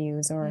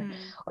interviews or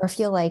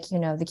feel like,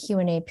 the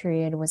Q&A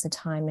period was a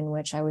time in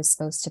which I was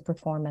supposed to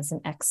perform as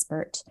an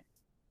expert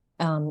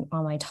on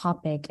my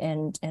topic,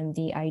 and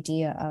the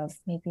idea of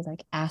maybe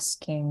like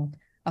asking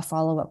a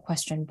follow-up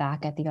question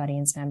back at the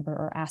audience member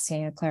or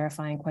asking a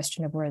clarifying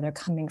question of where they're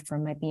coming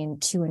from might be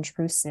too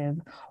intrusive,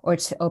 or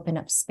to open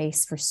up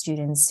space for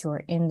students who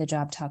are in the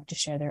job talk to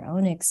share their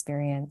own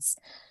experience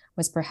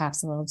was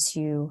perhaps a little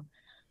too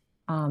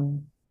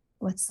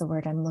what's the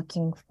word I'm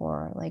looking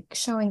for? Like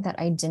showing that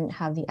I didn't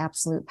have the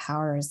absolute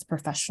power as the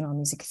professional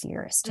music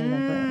theorist in the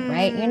room,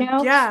 right?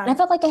 Yeah. And I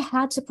felt like I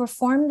had to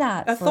perform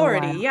that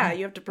authority. for a while. Yeah,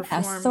 you have to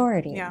perform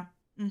authority. Yeah.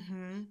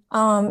 Mm-hmm.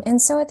 And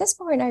so at this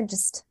point,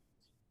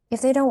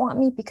 if they don't want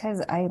me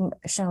because I'm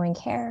showing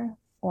care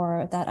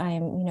or that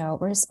I'm,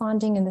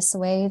 responding in this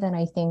way, then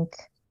I think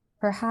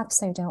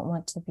perhaps I don't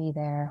want to be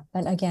there.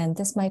 But again,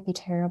 this might be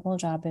terrible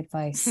job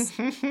advice,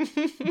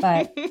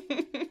 but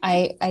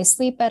I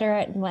sleep better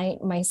at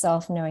night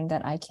myself knowing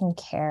that I can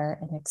care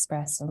and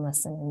express and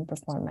listen and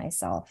perform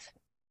myself.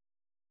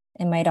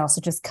 It might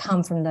also just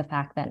come from the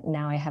fact that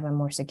now I have a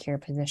more secure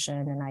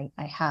position and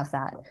I have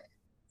that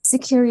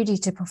security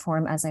to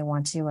perform as I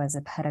want to as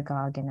a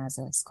pedagogue and as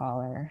a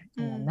scholar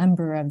and a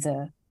member of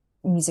the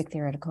music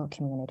theoretical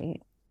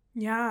community.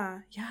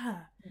 Yeah.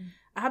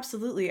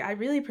 Absolutely. I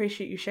really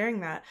appreciate you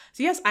sharing that.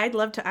 So yes, I'd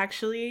love to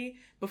actually,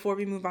 before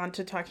we move on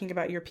to talking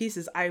about your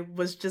pieces, I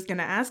was just going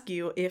to ask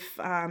you if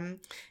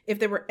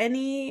there were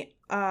any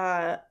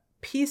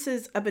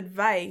pieces of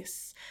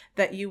advice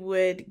that you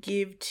would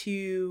give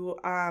to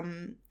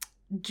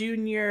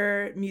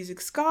junior music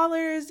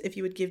scholars, if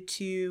you would give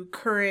to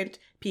current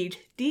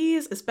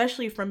PhDs,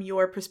 especially from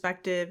your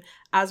perspective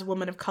as a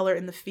woman of color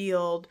in the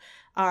field.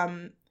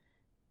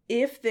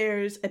 If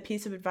there's a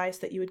piece of advice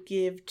that you would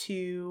give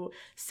to,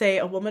 say,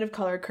 a woman of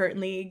color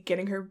currently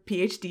getting her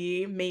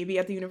PhD, maybe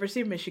at the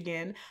University of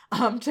Michigan,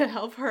 to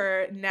help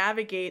her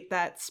navigate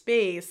that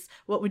space,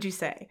 what would you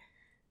say?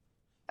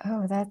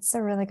 Oh, that's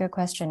a really good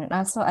question. And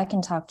also I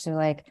can talk to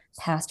like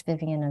past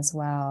Vivian as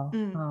well.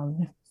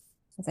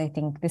 Because I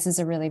think this is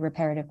a really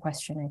reparative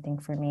question, I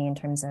think, for me in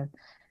terms of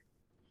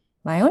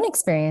my own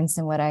experience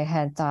and what I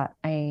had thought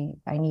I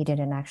needed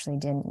and actually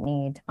didn't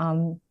need.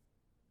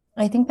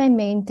 I think my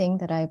main thing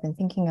that I've been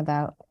thinking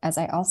about as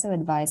I also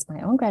advise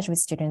my own graduate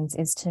students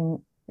is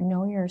to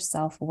know your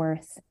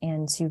self-worth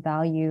and to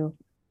value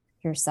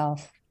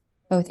yourself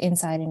both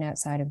inside and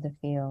outside of the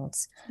field.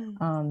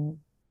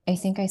 I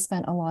think I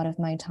spent a lot of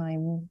my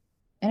time,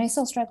 and I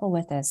still struggle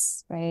with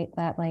this, right?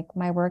 That like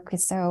my work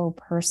is so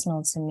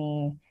personal to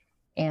me.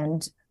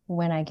 And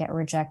when I get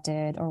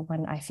rejected or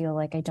when I feel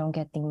like I don't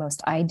get the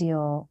most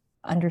ideal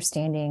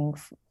understanding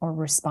or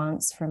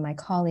response from my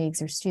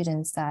colleagues or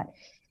students, that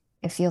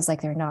it feels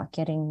like they're not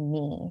getting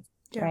me,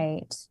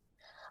 right?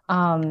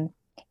 And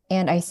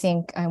I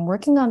think I'm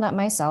working on that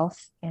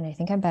myself, and I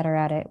think I'm better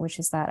at it, which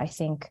is that I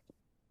think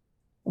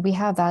we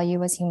have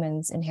value as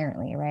humans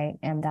inherently, right?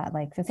 And that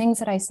like the things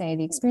that I say,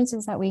 the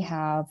experiences that we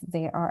have,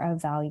 they are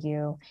of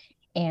value.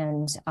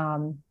 And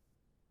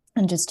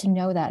just to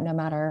know that no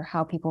matter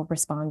how people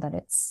respond, that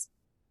it's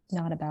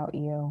not about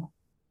you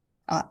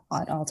at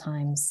all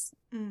times.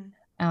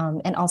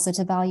 And also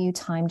to value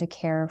time to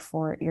care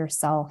for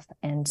yourself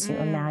and to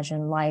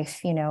imagine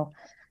life,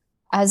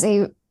 as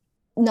a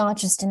not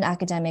just an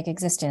academic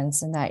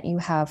existence, and that you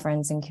have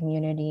friends and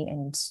community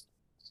and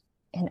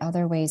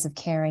other ways of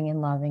caring and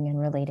loving and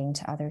relating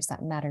to others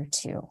that matter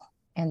too.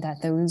 And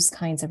that those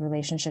kinds of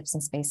relationships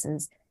and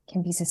spaces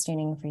can be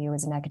sustaining for you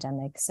as an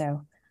academic.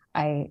 So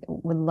I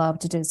would love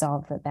to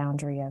dissolve the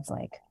boundary of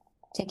like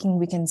taking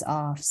weekends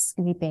off,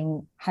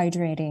 sleeping,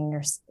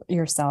 hydrating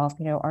yourself,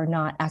 are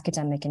not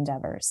academic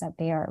endeavors, that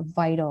they are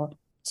vital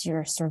to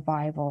your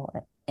survival,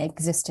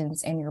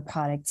 existence, and your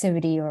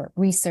productivity or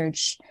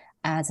research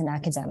as an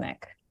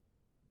academic.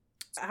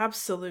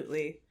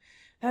 Absolutely.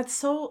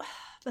 That's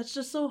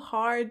just so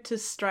hard to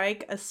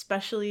strike,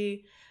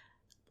 especially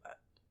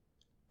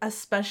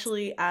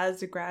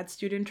as a grad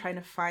student trying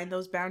to find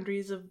those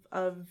boundaries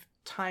of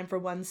time for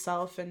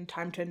oneself and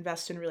time to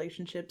invest in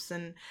relationships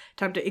and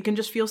it can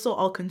just feel so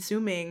all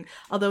consuming,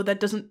 although that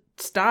doesn't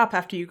stop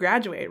after you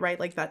graduate, right?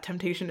 Like that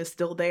temptation is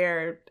still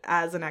there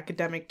as an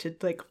academic to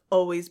like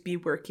always be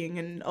working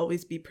and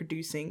always be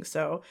producing.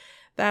 So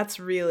that's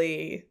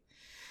really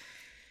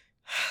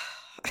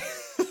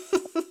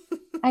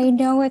I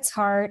know it's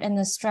hard, and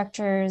the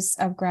structures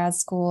of grad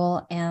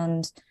school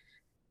and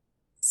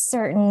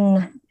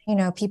certain,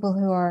 people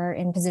who are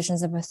in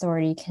positions of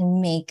authority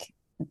can make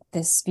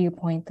this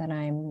viewpoint that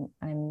I'm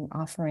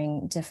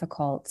offering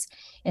difficult.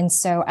 And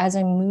so as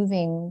I'm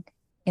moving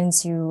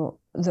into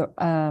the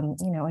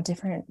a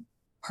different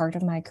part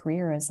of my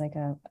career as like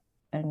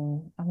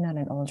I'm not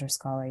an older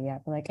scholar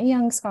yet, but like a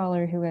young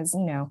scholar who has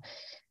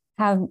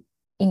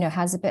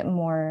has a bit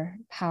more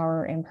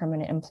power in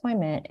permanent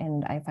employment,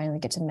 and I finally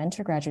get to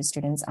mentor graduate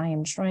students, I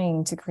am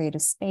trying to create a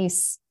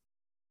space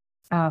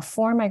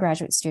for my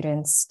graduate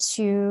students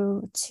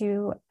to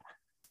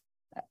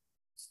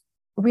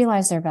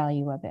realize their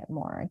value a bit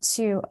more,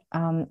 to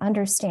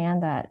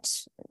understand that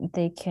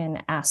they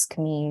can ask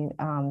me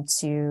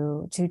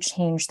to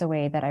change the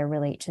way that I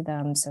relate to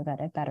them so that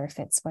it better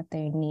fits what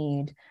they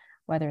need,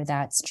 whether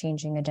that's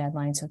changing a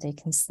deadline so they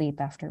can sleep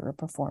after a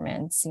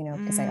performance,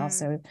 because I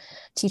also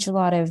teach a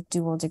lot of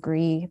dual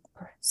degree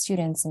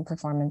students in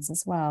performance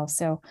as well.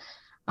 So,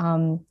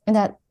 and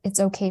that it's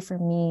okay for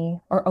me,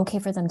 or okay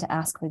for them to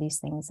ask for these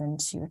things and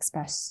to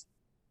express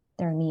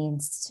their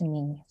needs to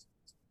me.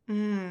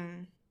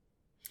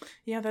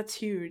 Yeah, that's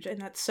huge.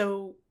 And that's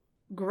so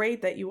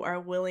great that you are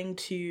willing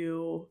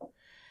to,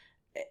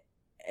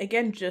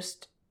 again,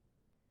 just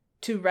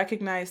to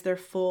recognize their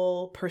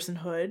full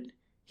personhood,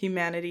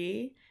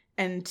 humanity,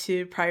 and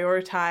to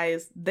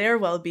prioritize their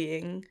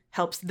well-being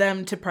helps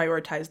them to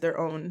prioritize their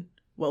own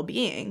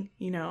well-being,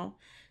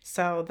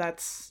 So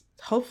that's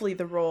hopefully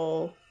the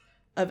role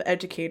of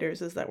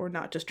educators, is that we're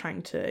not just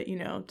trying to,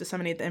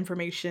 disseminate the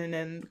information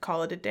and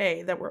call it a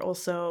day, that we're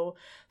also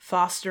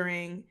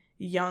fostering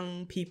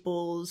young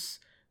people's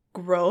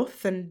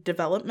growth and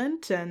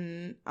development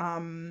and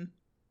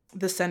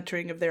the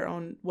centering of their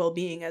own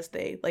well-being as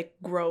they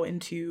grow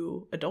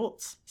into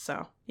adults.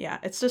 So yeah,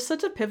 it's just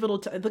such a pivotal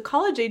the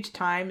college age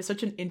time is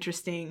such an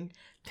interesting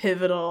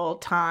pivotal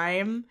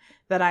time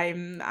that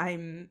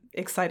I'm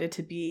excited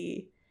to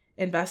be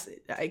invested.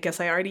 I guess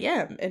I already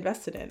am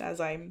invested in, as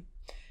I'm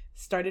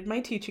started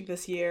my teaching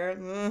this year.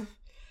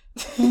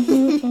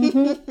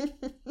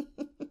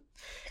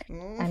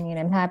 I mean,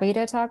 I'm happy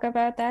to talk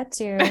about that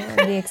too.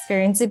 The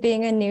experience of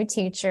being a new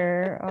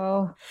teacher.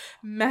 Oh,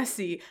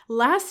 messy.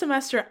 Last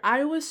semester,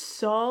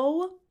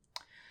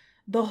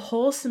 the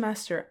whole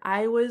semester,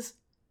 I was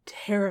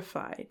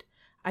terrified.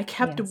 I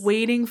kept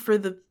waiting for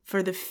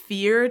the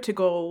fear to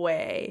go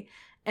away,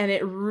 and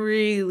it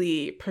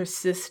really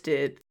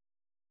persisted.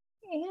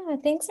 Yeah,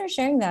 thanks for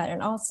sharing that.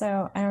 And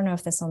also, I don't know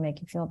if this will make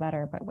you feel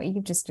better, but what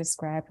you just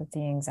described with the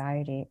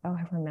anxiety,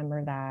 I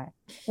remember that.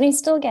 And I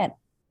still get,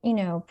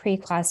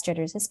 pre-class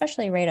jitters,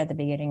 especially right at the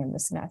beginning of the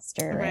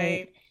semester,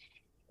 right?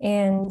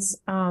 And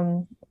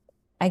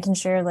I can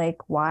share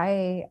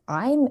why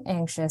I'm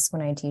anxious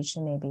when I teach,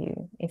 and maybe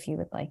if you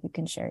would like, you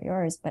can share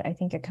yours. But I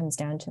think it comes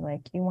down to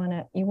you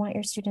want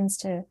your students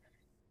to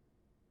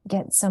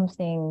get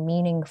something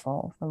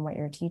meaningful from what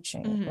you're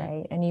teaching,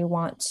 right? And you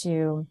want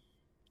to,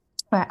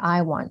 but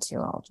I want to,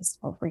 I'll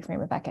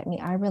reframe it back at me.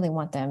 I really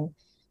want them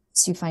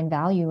to find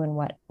value in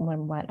what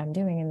I'm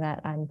doing, and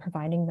that I'm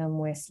providing them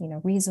with,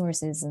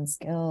 resources and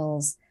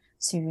skills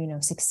to,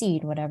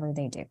 succeed whatever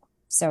they do.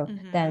 So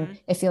then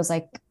it feels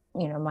like,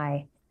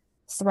 my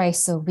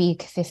thrice a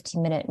week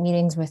 15-minute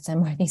meetings with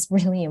them are these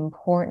really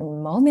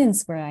important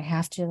moments where I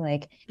have to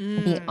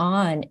be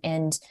on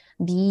and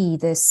be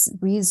this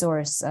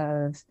resource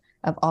of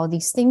all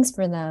these things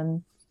for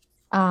them.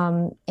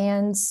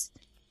 And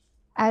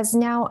as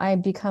now I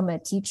become a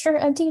teacher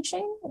of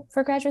teaching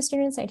for graduate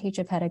students, I teach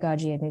a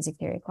pedagogy and music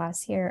theory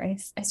class here.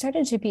 I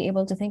started to be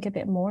able to think a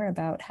bit more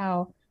about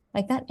how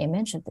that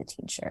image of the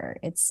teacher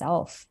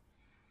itself,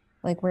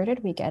 where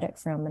did we get it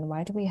from, and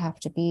why do we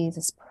have to be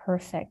this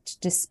perfect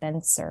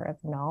dispenser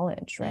of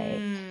knowledge, right?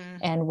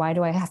 And why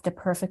do I have to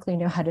perfectly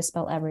know how to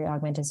spell every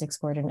augmented sixth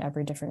chord in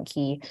every different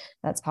key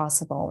that's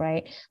possible,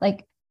 right?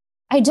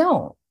 I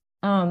don't.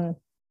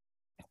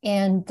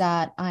 And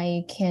that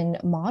I can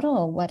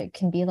model what it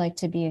can be like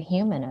to be a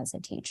human as a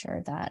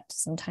teacher, that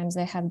sometimes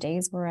I have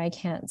days where I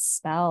can't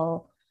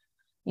spell,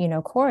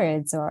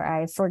 chords, or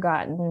I've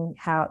forgotten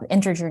how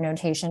integer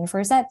notation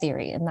for set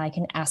theory. And I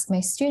can ask my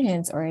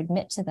students or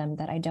admit to them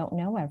that I don't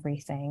know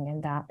everything,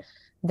 and that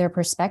their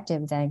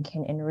perspective then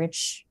can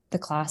enrich the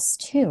class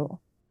too.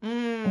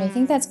 And I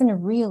think that's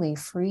been really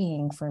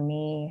freeing for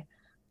me.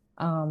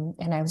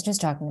 And I was just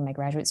talking to my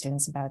graduate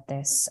students about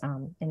this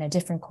in a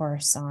different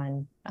course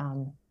on,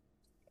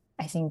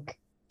 I think,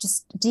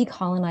 just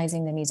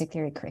decolonizing the music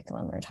theory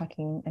curriculum. We're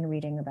talking and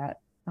reading about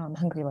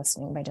Hungry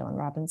Listening by Dylan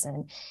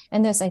Robinson.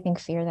 And this, I think,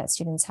 fear that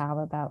students have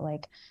about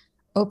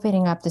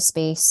opening up the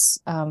space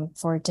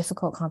for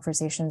difficult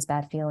conversations,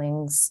 bad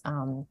feelings,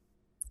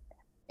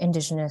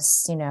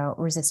 indigenous,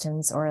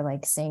 resistance, or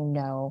saying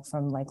no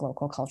from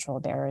local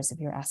cultural barriers if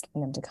you're asking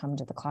them to come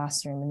to the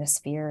classroom, and this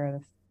fear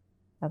of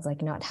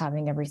not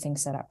having everything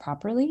set up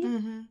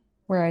properly.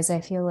 Whereas I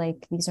feel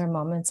these are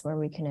moments where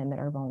we can admit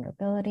our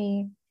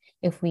vulnerability.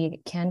 If we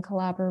can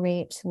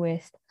collaborate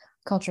with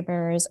culture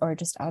bearers or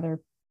just other,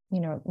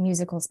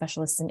 musical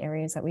specialists in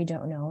areas that we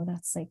don't know,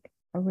 that's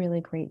a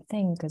really great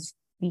thing, because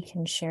we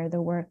can share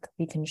the work,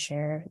 we can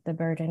share the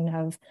burden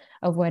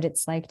of what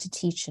it's like to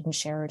teach, and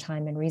share our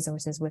time and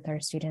resources with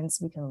our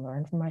students. We can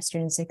learn from our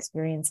students'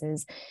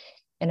 experiences.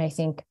 And I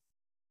think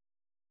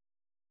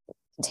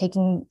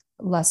taking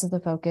less of the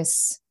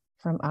focus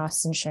from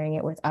us and sharing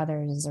it with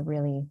others is a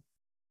really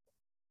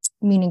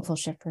meaningful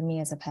shift for me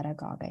as a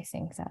pedagogue. I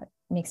think that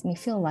makes me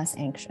feel less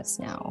anxious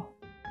now.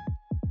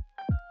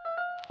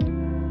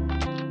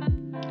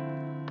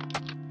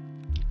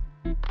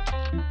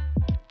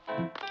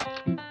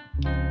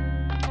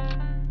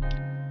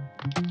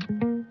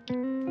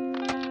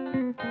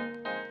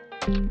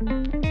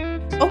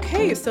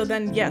 Okay, Okay, so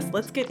then yes,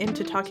 let's get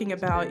into talking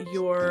about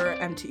your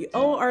MTO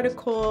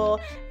article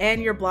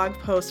and your blog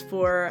post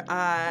for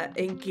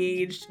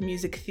engaged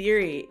music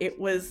theory. It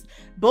was,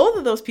 both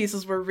of those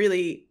pieces were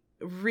really,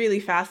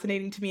 really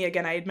fascinating to me.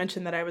 Again, I had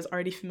mentioned that I was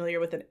already familiar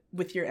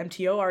with your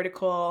MTO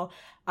article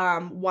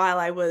while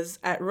I was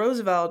at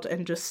Roosevelt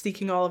and just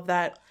seeking all of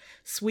that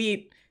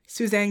sweet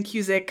Suzanne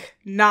Cusick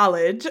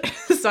knowledge.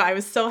 So I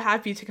was so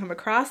happy to come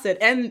across it,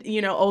 and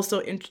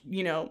also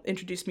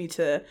introduced me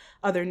to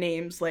other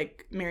names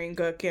like Marian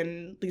Gook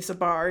and Lisa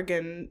Barg,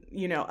 and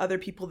other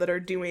people that are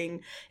doing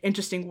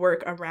interesting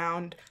work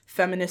around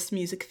feminist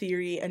music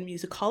theory and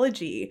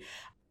musicology.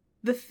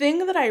 The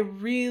thing that I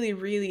really,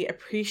 really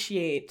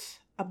appreciate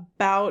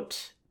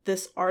about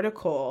this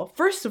article,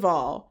 first of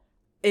all,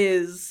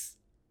 is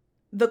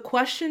the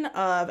question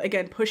of,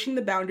 again, pushing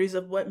the boundaries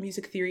of what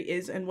music theory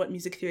is and what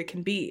music theory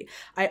can be.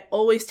 I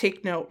always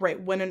take note,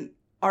 right, when an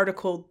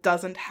article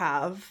doesn't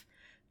have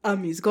a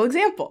musical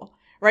example,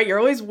 right? You're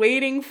always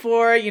waiting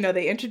for,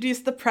 they introduce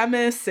the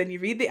premise and you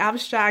read the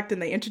abstract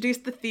and they introduce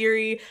the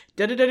theory,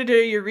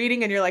 you're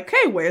reading and you're like,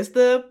 hey, where's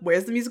the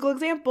musical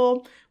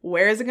example?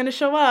 Where is it going to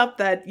show up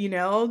that,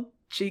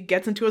 she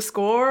gets into a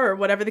score or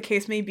whatever the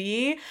case may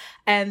be?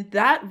 And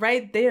that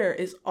right there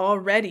is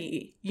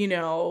already,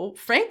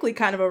 frankly,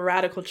 kind of a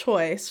radical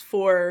choice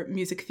for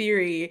music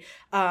theory.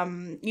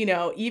 Even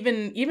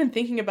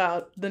thinking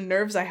about the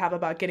nerves I have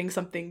about getting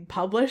something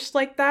published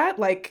like that,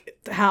 like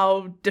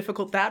how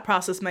difficult that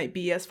process might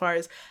be as far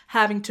as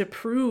having to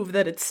prove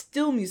that it's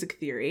still music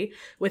theory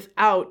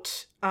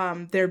without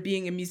there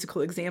being a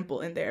musical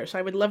example in there. So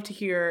I would love to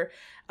hear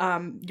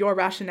your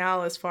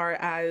rationale as far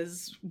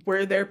as,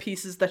 were there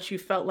pieces that you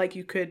felt like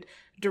you could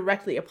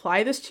directly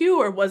apply this to,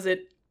 or was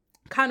it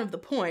kind of the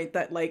point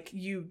that like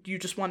you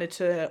just wanted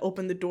to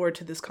open the door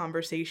to this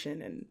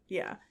conversation? And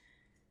yeah,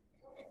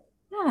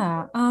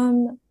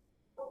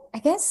 I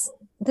guess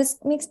this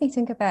makes me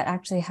think about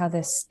actually how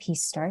this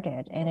piece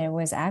started, and it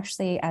was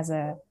actually as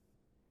a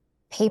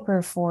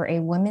paper for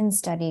a women's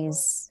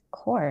studies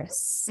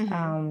course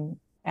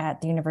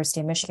at the University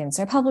of Michigan.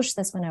 So I published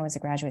this when I was a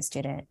graduate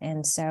student.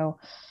 And so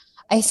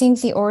I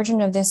think the origin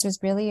of this was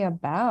really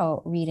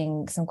about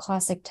reading some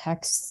classic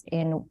texts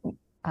in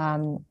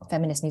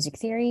feminist music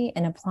theory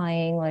and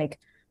applying like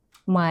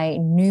my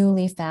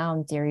newly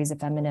found theories of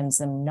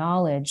feminism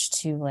knowledge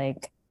to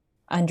like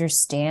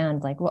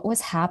understand like what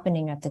was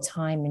happening at the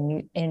time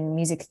in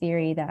music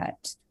theory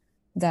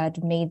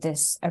that made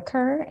this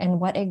occur,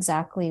 and what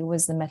exactly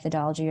was the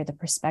methodology or the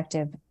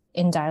perspective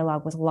in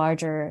dialogue with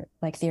larger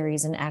like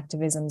theories and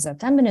activisms of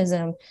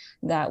feminism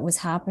that was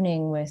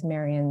happening with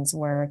Marian's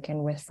work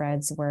and with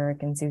Fred's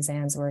work and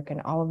Suzanne's work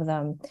and all of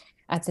them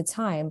at the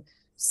time.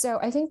 So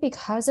I think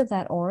because of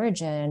that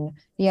origin,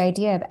 the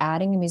idea of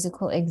adding a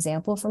musical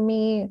example for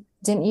me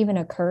didn't even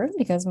occur,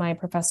 because my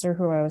professor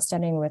who I was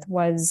studying with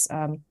was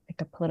like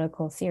a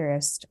political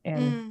theorist.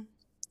 And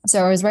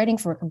so I was writing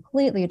for a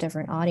completely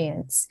different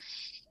audience.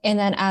 And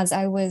then as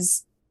I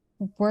was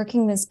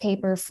working this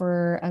paper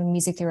for a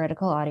music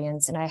theoretical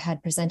audience, and I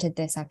had presented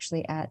this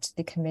actually at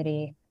the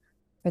Committee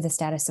for the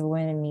Status of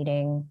Women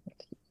meeting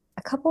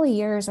a couple of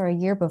years or a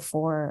year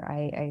before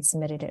I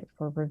submitted it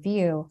for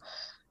review,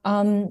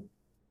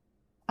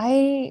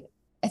 I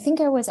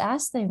think I was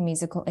asked the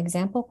musical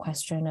example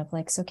question of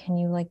like, so can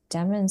you like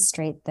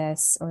demonstrate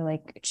this or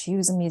like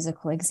choose a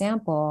musical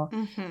example?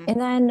 And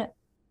then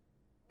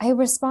I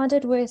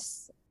responded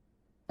with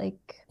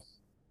like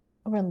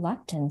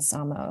reluctance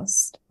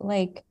almost.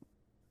 Like,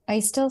 I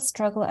still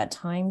struggle at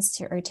times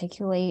to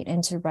articulate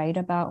and to write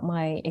about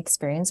my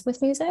experience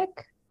with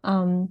music.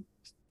 And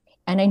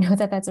I know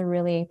that that's a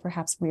really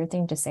perhaps weird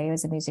thing to say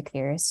as a music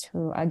theorist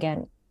who,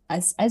 again,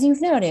 as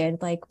you've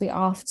noted, like we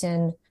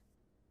often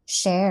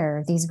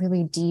share these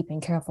really deep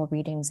and careful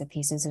readings of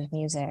pieces of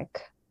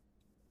music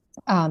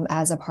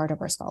as a part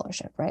of our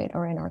scholarship, right?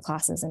 Or in our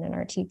classes and in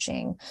our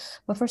teaching.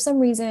 But for some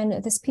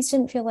reason, this piece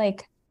didn't feel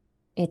like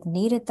it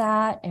needed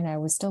that. And I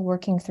was still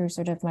working through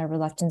sort of my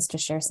reluctance to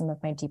share some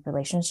of my deep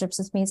relationships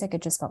with music.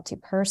 It just felt too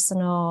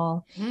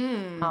personal.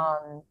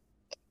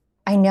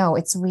 I know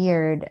it's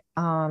weird.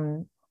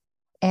 And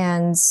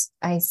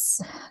I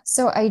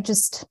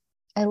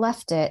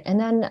left it. And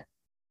then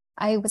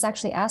I was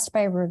actually asked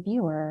by a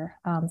reviewer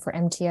for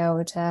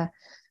MTO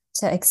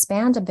to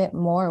expand a bit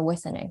more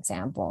with an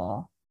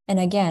example. And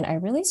again, I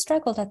really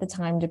struggled at the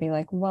time to be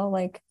like, well,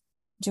 like,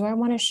 do I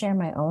want to share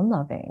my own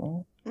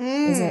loving?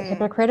 Is it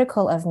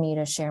hypocritical of me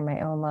to share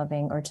my own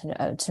loving or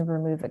to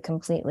remove it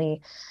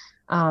completely?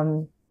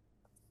 And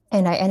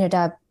I ended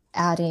up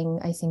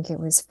adding, I think it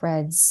was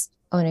Fred's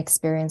own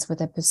experience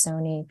with a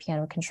Busoni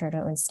piano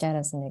concerto instead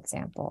as an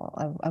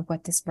example of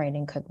what this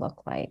writing could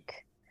look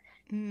like.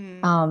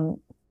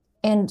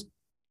 And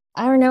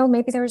I don't know,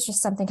 maybe there was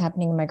just something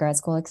happening in my grad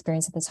school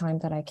experience at the time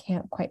that I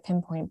can't quite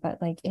pinpoint,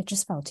 but like it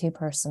just felt too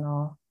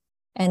personal.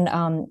 And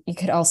it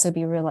could also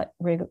be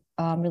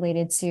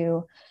related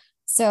to,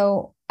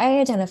 so I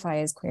identify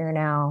as queer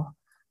now,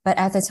 but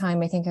at the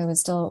time I think I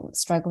was still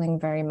struggling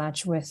very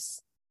much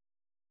with,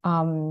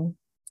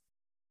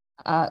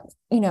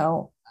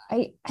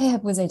 I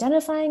was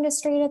identifying as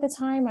straight at the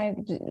time. I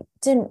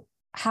didn't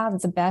have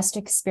the best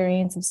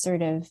experience of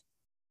sort of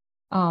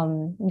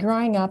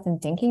growing up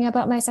and thinking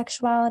about my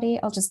sexuality.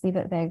 I'll just leave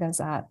it vague as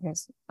that.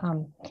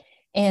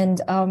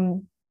 And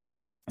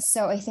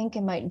so I think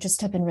it might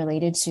just have been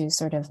related to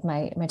sort of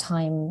my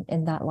time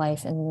in that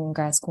life and in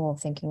grad school,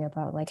 thinking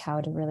about like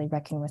how to really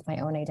reckon with my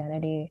own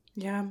identity.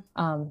 Yeah.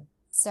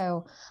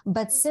 So,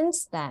 but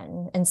since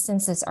then, and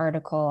since this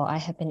article, I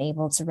have been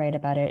able to write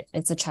about it.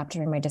 It's a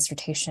chapter in my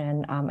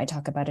dissertation. I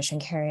talk about a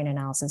Schenkerian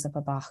analysis of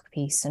a Bach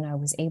piece, and I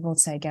was able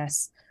to, I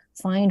guess,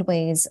 find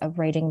ways of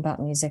writing about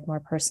music more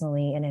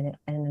personally in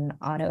an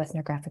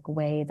autoethnographic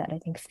way that I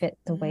think fit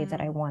the way that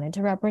I wanted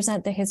to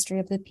represent the history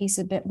of the piece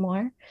a bit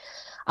more.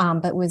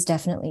 But was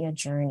definitely a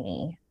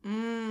journey.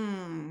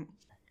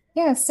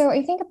 Yeah, so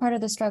I think a part of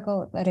the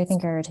struggle that I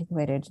think I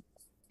articulated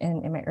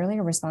in my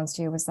earlier response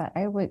to you was that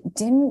I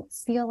didn't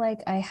feel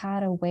like I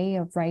had a way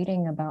of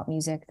writing about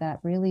music that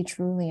really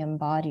truly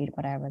embodied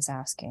what I was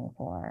asking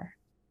for.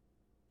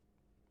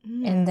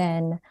 And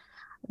then,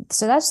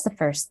 so that's the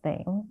first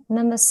thing. And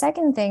then the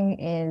second thing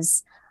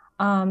is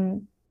that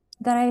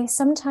I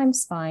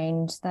sometimes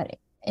find that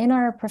in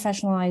our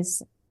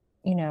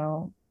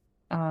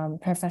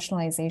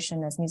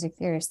professionalization as music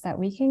theorists, that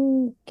we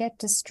can get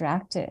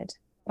distracted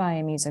by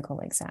a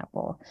musical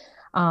example.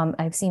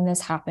 I've seen this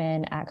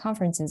happen at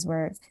conferences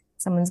where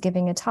someone's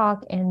giving a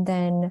talk and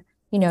then,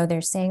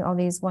 they're saying all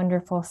these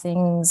wonderful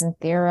things and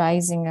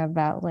theorizing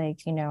about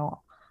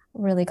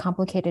really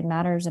complicated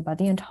matters about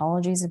the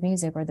ontologies of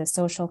music or the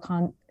social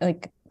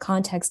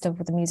context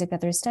of the music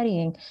that they're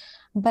studying.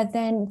 But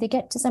then they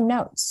get to some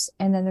notes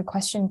and then the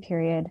question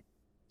period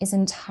is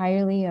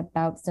entirely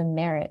about the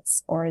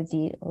merits or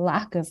the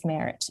lack of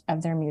merit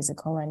of their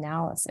musical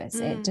analysis.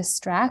 It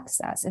distracts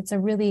us. It's a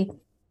really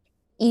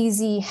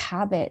easy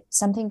habit,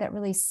 something that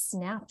really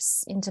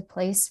snaps into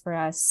place for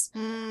us,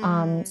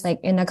 like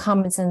in a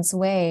common sense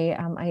way.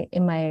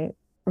 In my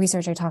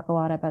research, I talk a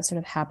lot about sort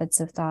of habits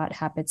of thought,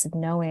 habits of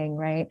knowing,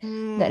 right?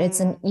 That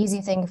it's an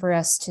easy thing for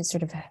us to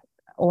sort of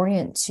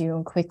orient to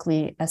and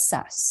quickly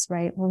assess,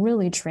 right? We're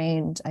really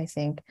trained, I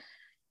think,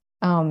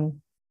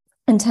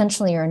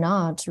 intentionally or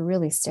not, to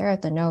really stare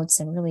at the notes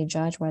and really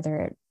judge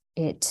whether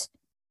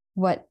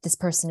what this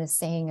person is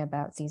saying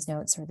about these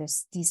notes or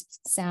these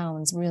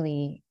sounds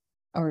really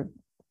or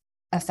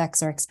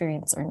affects our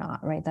experience or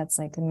not, right? That's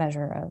like a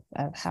measure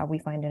of how we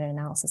find an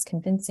analysis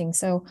convincing.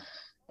 So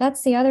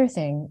that's the other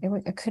thing.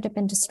 It could have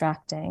been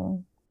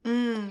distracting.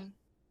 And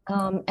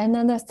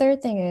then the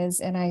third thing is,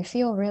 and I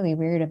feel really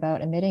weird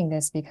about admitting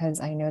this because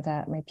I know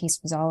that my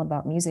piece was all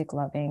about music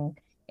loving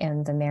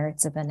and the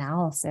merits of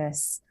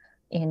analysis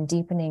in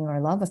deepening our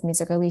love of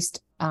music, or at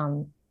least,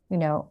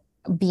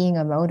 being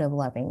a mode of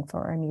loving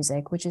for our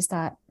music, which is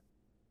that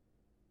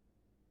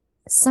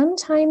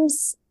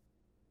sometimes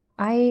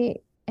I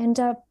end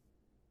up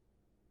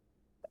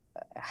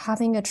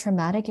having a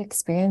traumatic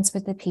experience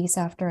with the piece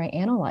after I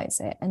analyze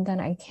it, and then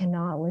I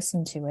cannot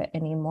listen to it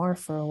anymore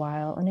for a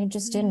while. And I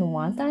just didn't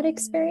want that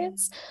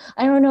experience.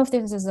 I don't know if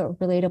this is a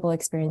relatable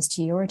experience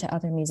to you or to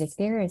other music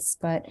theorists,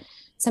 but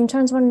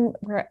sometimes when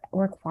we're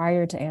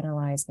required to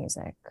analyze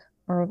music,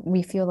 or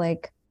we feel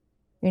like,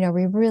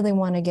 we really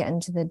want to get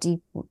into the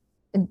deep,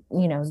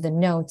 the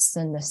notes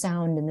and the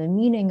sound and the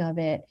meaning of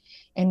it,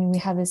 and we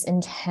have this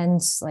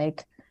intense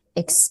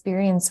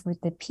experience with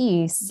the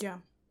piece,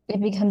 it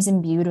becomes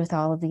imbued with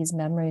all of these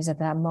memories of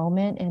that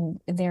moment,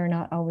 and they're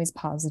not always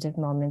positive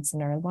moments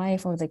in our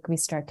life, or we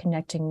start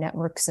connecting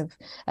networks of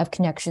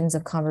connections,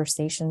 of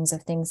conversations,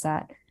 of things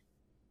that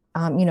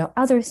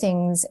other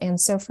things. And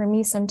so for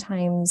me,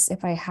 sometimes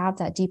if I have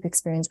that deep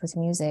experience with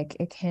music,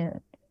 it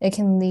can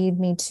lead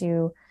me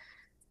to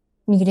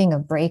needing a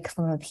break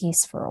from a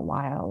piece for a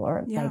while,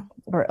 or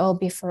it'll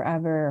be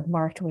forever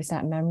marked with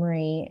that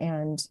memory,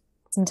 and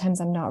sometimes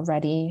I'm not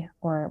ready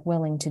or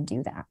willing to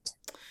do that.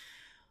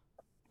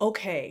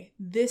 Okay,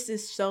 this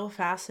is so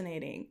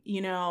fascinating.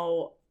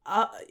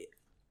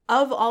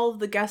 Of all of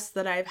the guests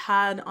that I've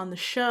had on the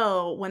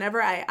show,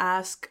 whenever I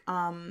ask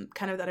kind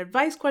of that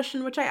advice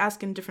question, which I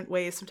ask in different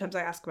ways, sometimes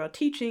I ask about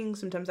teaching,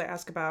 sometimes I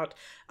ask about,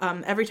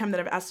 every time that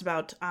I've asked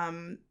about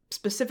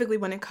specifically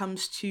when it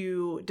comes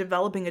to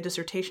developing a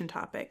dissertation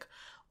topic,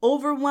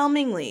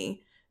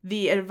 overwhelmingly,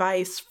 the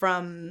advice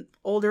from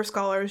older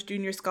scholars,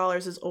 junior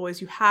scholars is always,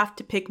 you have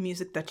to pick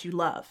music that you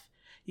love.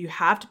 You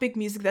have to pick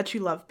music that you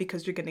love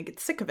because you're going to get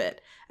sick of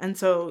it. And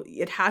so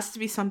it has to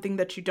be something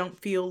that you don't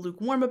feel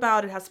lukewarm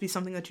about. It has to be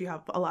something that you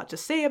have a lot to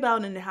say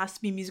about. And it has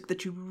to be music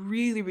that you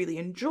really, really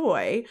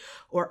enjoy,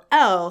 or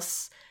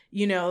else,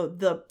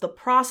 the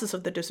process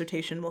of the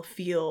dissertation will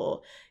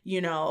feel,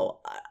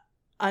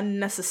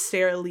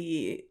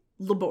 unnecessarily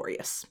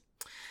laborious.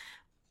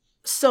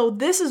 So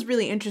this is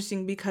really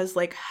interesting because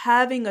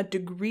having a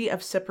degree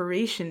of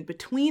separation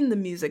between the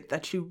music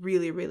that you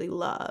really, really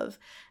love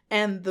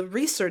and the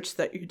research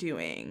that you're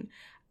doing,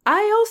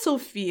 I also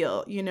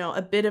feel,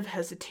 a bit of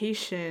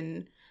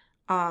hesitation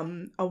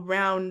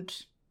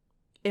around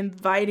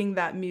inviting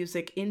that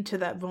music into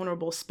that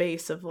vulnerable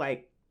space of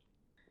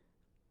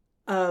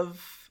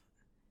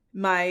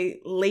my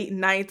late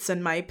nights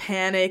and my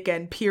panic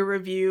and peer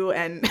review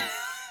and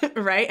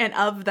right, and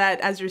of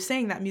that, as you're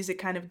saying, that music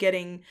kind of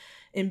getting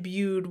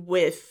imbued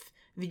with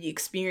the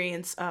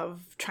experience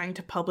of trying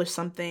to publish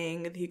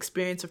something, the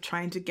experience of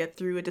trying to get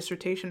through a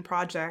dissertation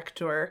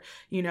project, or,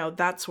 you know,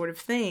 that sort of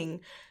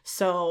thing.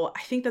 So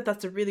I think that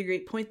that's a really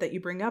great point that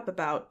you bring up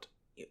about,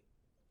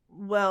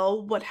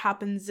 well, what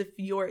happens if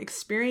your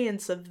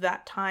experience of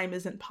that time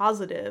isn't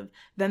positive?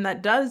 Then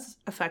that does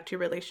affect your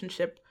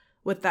relationship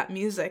with that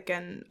music.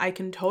 And I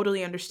can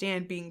totally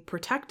understand being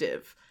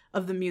protective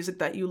of the music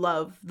that you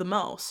love the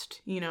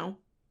most, you know?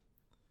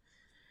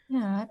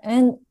 Yeah.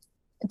 And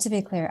to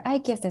be clear, I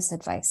give this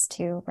advice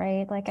too,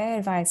 right? Like I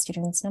advise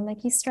students, and I'm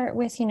like, you start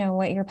with, you know,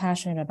 what you're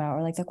passionate about,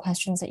 or like the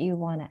questions that you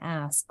want to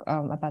ask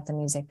about the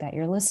music that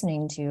you're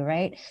listening to,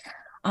 right?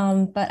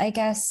 But I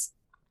guess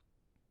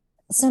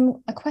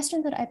a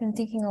question that I've been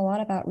thinking a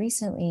lot about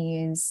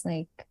recently is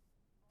like,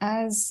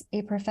 as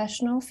a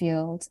professional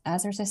field,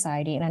 as our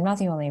society, and I'm not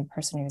the only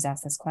person who's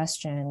asked this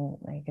question,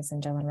 like it's in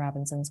Dylan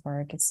Robinson's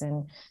work, it's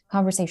in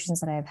conversations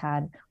that I've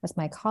had with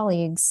my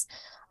colleagues,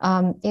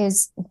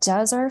 is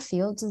does our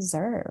field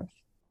deserve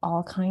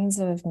all kinds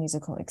of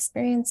musical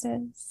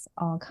experiences,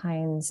 all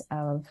kinds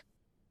of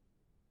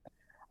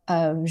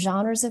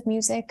genres of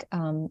music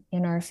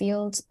in our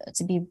field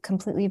to be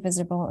completely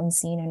visible and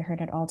seen and heard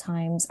at all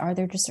times? Are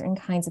there just certain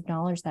kinds of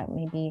knowledge that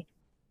maybe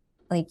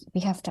like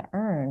we have to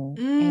earn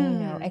and,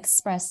 you know,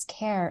 express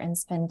care and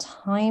spend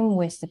time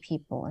with the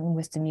people and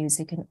with the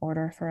music in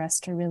order for us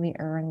to really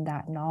earn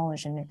that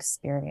knowledge and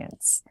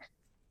experience?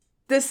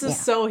 This is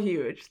so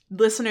huge.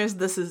 Listeners,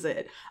 this is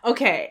it.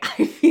 Okay,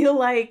 I feel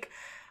like,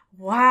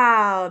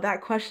 wow,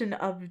 that question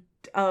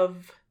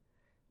of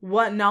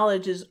what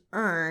knowledge is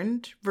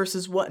earned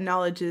versus what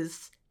knowledge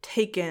is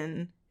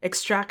taken,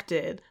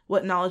 extracted,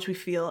 what knowledge we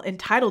feel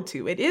entitled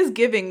to. It is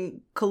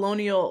giving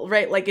colonial,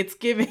 right? Like it's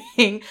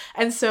giving.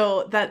 And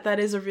so that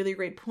is a really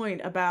great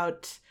point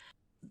about,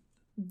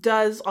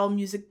 does all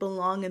music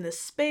belong in this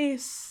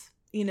space?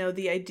 You know,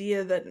 the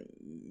idea that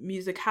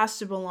music has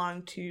to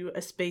belong to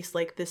a space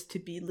like this to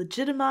be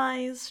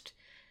legitimized,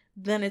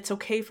 then it's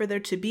okay for there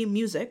to be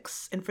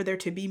musics and for there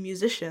to be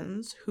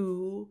musicians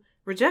who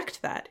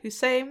reject that, who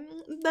say,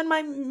 then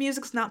my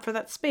music's not for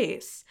that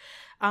space.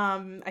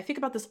 I think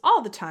about this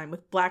all the time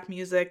with Black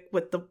music,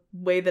 with the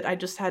way that I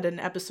just had an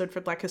episode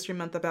for Black History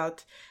Month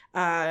about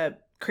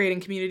creating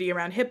community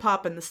around hip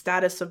hop and the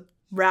status of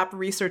rap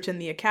research in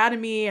the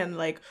academy, and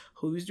like,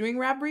 who's doing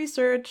rap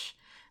research?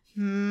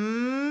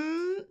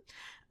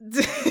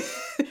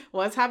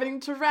 What's happening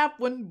to rap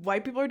when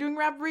white people are doing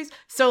rap research?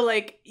 So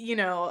like, you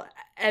know,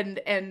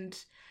 and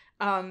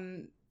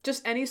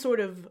just any sort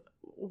of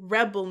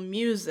rebel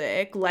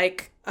music,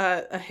 like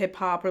a hip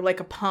hop or like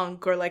a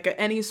punk or like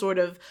any sort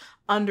of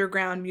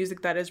underground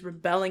music that is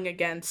rebelling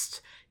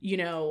against, you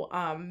know,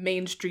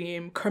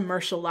 mainstream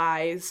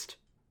commercialized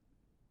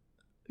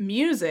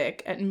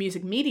music and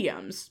music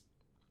mediums.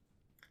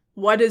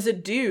 What does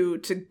it do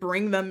to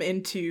bring them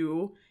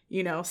into,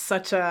 you know,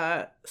 such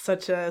a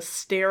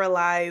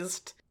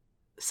sterilized,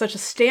 such a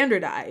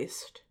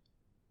standardized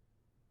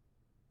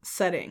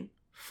setting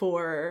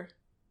for,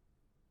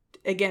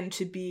 again,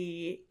 to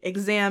be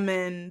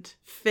examined,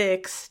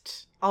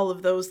 fixed, all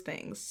of those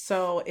things.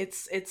 So it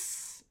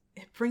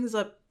brings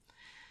up,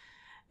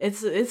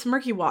 it's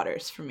murky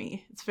waters for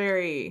me. It's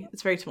very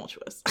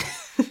tumultuous.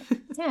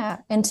 Yeah,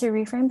 and to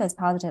reframe this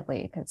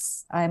positively,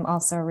 because I'm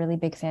also a really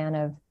big fan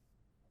of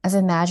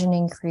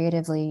imagining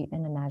creatively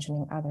and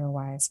imagining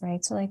otherwise,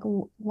 right? So like,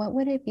 what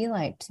would it be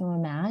like to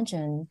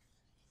imagine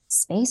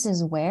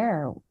spaces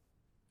where,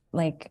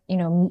 like, you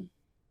know,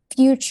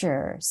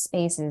 future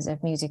spaces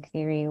of music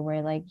theory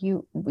where like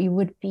we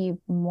would be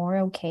more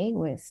okay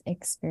with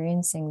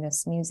experiencing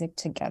this music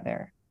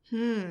together?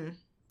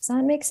 Does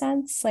that make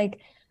sense? Like,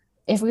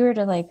 if we were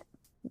to like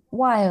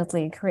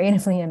wildly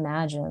creatively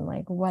imagine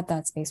like what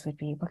that space would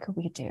be, what could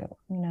we do,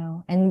 you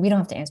know? And we don't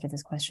have to answer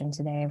this question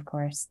today, of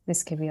course.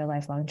 This could be a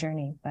lifelong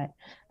journey, but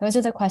those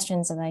are the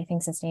questions that I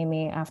think sustain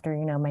me after,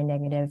 you know, my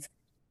negative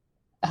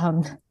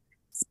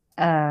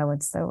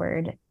what's the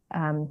word,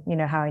 you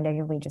know, how I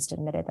negatively just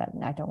admitted that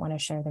I don't want to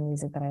share the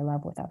music that I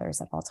love with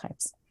others at all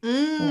times.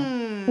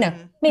 No,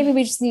 maybe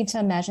we just need to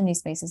imagine these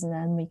spaces and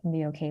then we can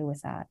be okay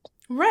with that,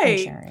 right?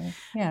 Sharing.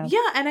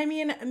 Yeah, and I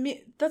mean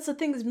that's the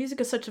thing, is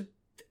music is such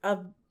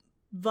a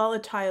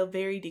volatile,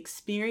 varied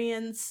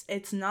experience.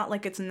 It's not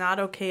like it's not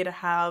okay to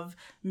have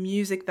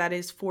music that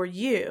is for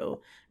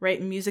you,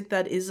 right? Music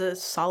that is a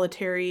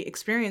solitary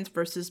experience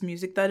versus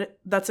music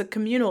that's a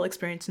communal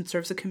experience and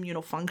serves a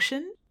communal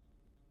function.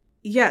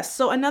 Yes.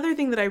 So another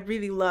thing that I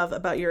really love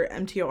about your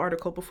MTO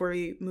article, before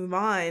we move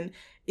on,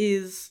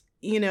 is,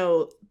 you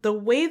know, the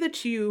way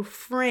that you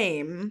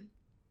frame,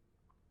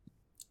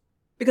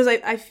 because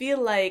I feel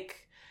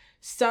like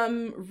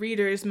some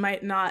readers may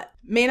not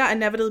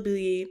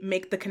inevitably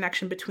make the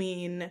connection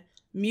between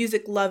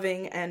music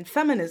loving and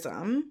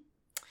feminism,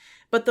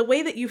 but the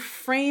way that you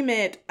frame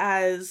it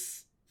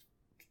as,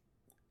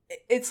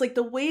 it's like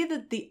the way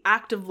that the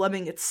act of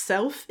loving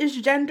itself is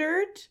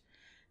gendered,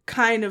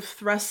 kind of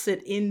thrusts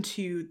it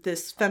into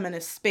this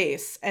feminist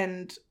space,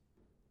 and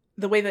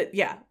the way that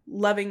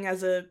loving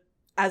as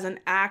an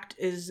act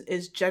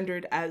is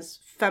gendered as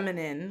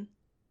feminine,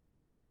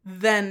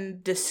 then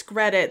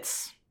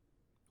discredits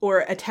or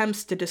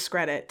attempts to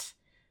discredit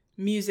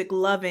music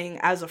loving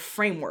as a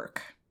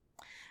framework.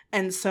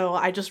 And so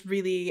I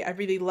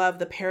really love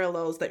the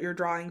parallels that you're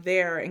drawing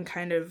there, and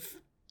kind of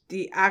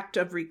the act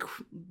of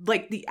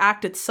the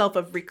act itself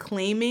of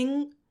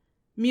reclaiming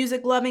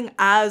music loving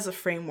as a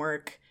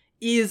framework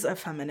is a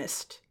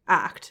feminist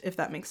act, if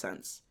that makes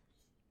sense.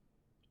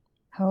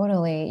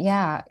 Totally.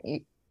 Yeah.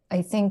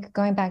 I think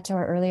going back to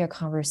our earlier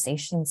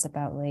conversations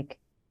about like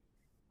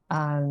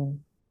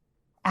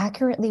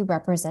accurately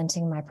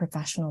representing my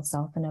professional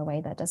self in a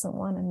way that doesn't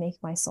want to make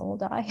my soul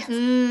die.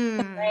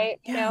 Right.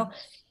 Yeah. You know,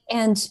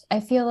 and I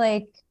feel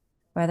like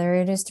whether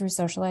it is through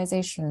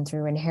socialization,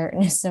 through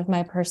inherentness of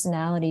my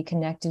personality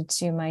connected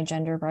to my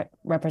gender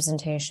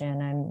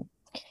representation,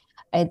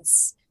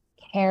 it's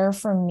care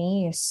for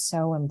me is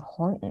so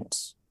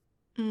important.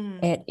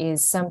 It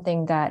is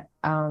something that,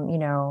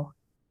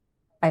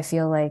 I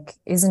feel like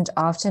isn't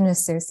often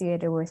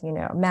associated with,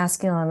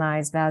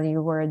 masculinized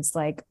value words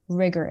like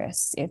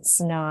rigorous.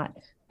 It's not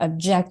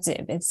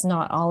objective. It's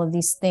not all of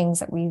these things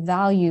that we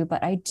value,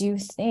 but I do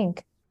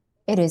think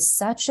it is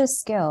such a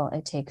skill.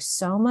 It takes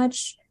so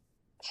much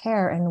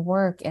care and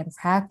work and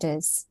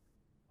practice.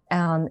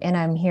 And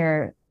I'm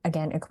here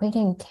again,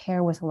 equating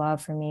care with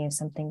love for me is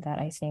something that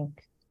I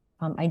think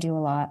I do a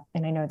lot.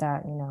 And I know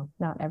that,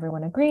 not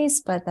everyone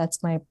agrees, but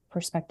that's my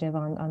perspective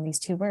on these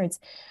two words,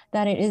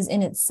 that it is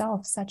in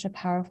itself such a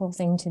powerful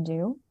thing to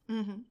do.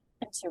 And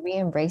to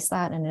re-embrace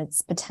that and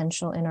its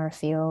potential in our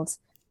field,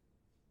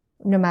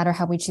 no matter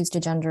how we choose to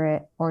gender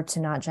it or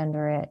to not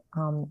gender it,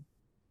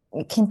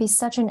 it can be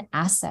such an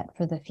asset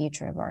for the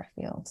future of our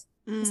field.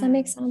 Does that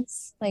make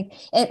sense? Like,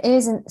 it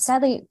isn't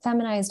sadly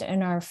feminized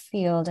in our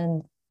field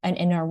and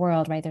in our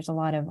world, right? There's a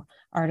lot of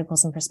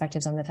articles and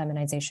perspectives on the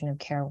feminization of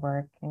care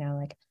work,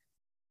 like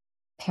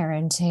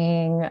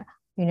parenting,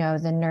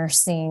 the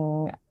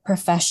nursing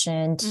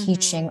profession,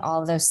 teaching,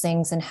 all of those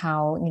things, and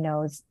how,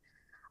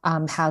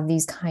 how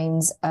these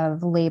kinds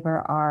of labor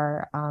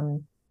are,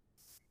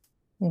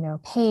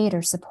 paid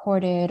or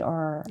supported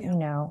or,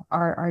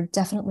 are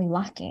definitely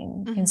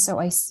lacking. And so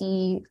I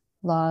see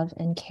love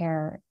and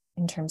care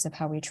in terms of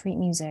how we treat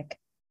music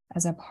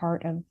as a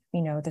part of,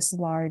 this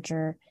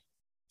larger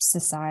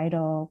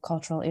societal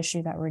cultural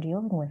issue that we're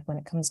dealing with when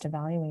it comes to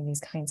valuing these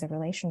kinds of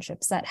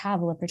relationships that have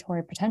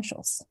liberatory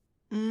potentials.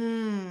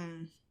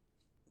 Yeah.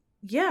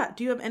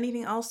 Do you have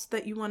anything else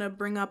that you want to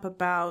bring up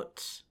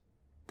about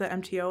the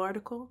MTO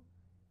article?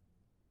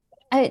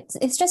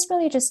 It's just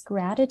really just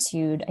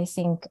gratitude. I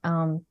think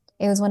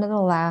it was one of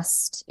the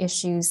last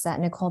issues that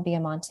Nicole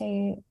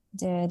Biamonte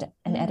did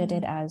and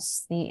edited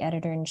as the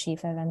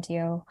editor-in-chief of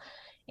MTO.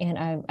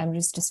 And I'm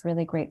just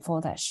really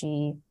grateful that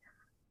she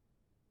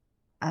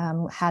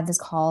had this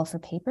call for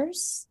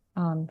papers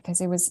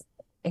because it was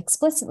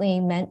explicitly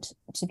meant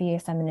to be a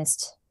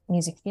feminist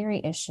music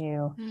theory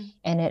issue.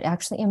 And it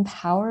actually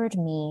empowered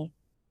me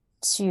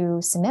to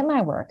submit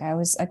my work. I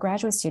was a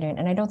graduate student,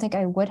 and I don't think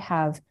I would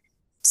have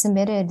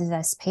submitted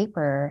this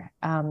paper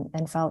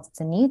and felt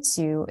the need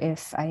to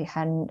if I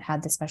hadn't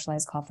had the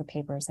specialized call for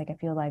papers. Like, I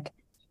feel like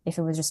if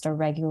it was just a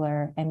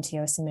regular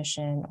MTO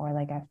submission, or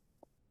like I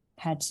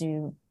had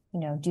to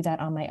do that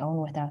on my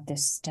own without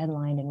this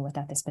deadline and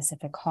without this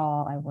specific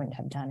call, I wouldn't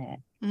have done it.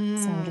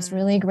 So I'm just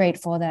really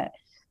grateful that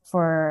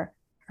for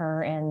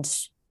her and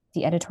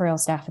the editorial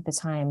staff at the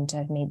time to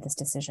have made this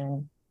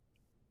decision.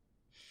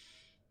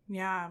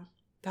 Yeah,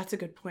 that's a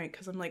good point,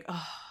 because I'm like,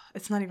 oh,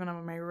 it's not even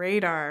on my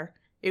radar.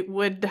 It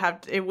would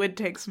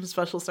take some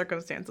special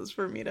circumstances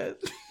for me to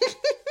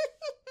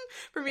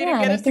to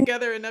get it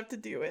together enough to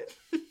do it.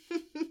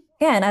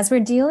 Yeah, and as we're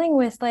dealing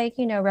with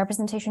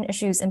representation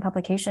issues in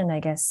publication, I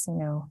guess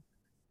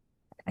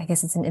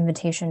it's an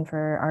invitation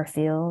for our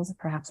field,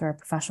 perhaps our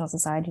professional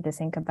society, to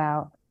think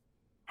about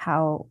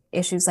how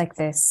issues like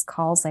this,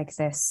 calls like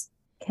this,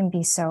 can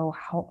be so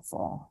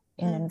helpful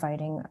in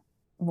inviting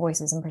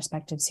voices and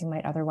perspectives who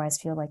might otherwise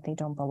feel like they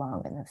don't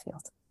belong in the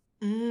field.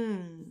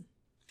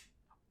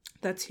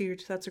 That's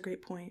huge. That's a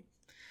great point.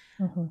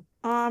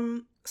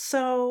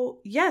 So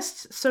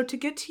to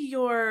get to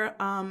your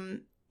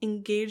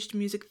engaged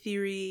music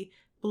theory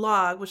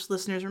blog, which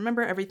listeners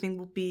remember, everything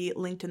will be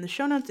linked in the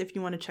show notes if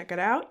you want to check it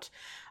out.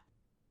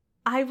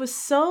 I was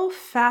so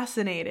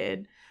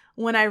fascinated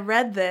when I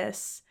read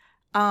this,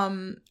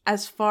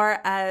 as far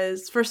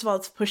as, first of all,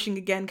 it's pushing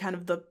again kind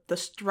of the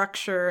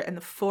structure and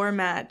the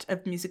format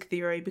of music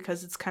theory,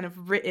 because it's kind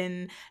of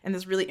written in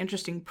this really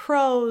interesting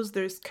prose.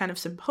 There's kind of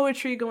some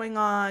poetry going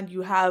on.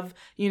 You have,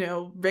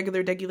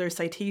 regular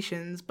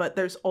citations, but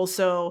there's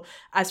also,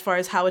 as far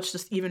as how it's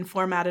just even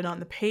formatted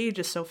on the page,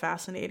 is so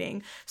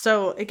fascinating.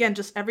 So again,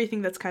 just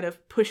everything that's kind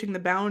of pushing the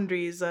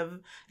boundaries of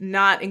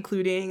not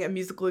including a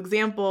musical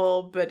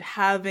example, but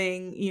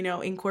having,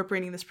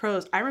 incorporating this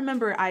prose. I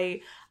remember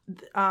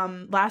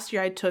last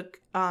year I took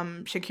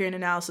Shakespearean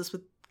analysis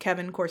with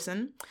Kevin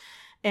Corson,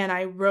 and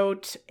I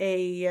wrote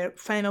a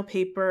final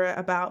paper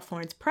about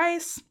Florence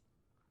Price,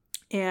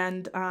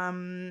 and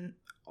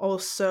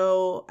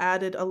also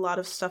added a lot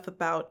of stuff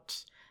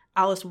about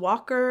Alice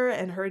Walker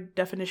and her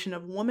definition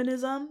of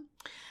womanism.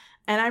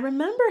 And I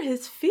remember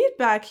his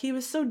feedback. He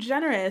was so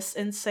generous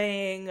in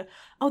saying,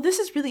 "Oh, this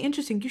is really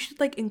interesting. You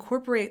should like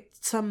incorporate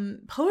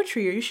some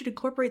poetry, or you should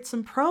incorporate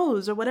some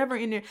prose or whatever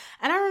in your."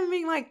 And I remember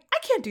being like, "I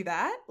can't do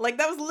that." Like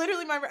that was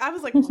literally I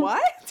was like,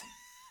 "What?"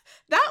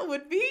 That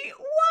would be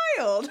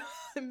wild.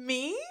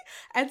 Me?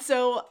 And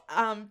so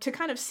to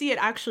kind of see it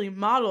actually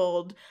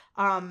modeled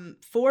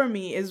for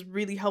me is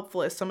really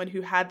helpful as someone who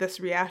had this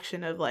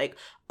reaction of like,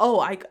 oh,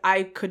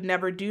 I could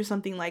never do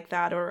something like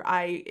that, or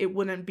it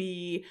wouldn't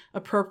be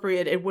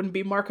appropriate, it wouldn't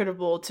be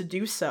marketable to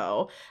do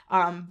so.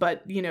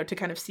 But, you know, to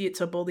kind of see it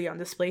so boldly on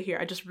display here,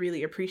 I just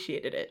really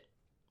appreciated it.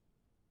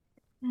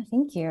 Yeah,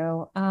 thank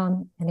you.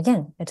 And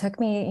again, it took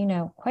me, you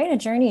know, quite a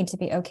journey to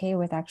be okay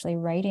with actually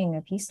writing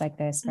a piece like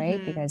this, right?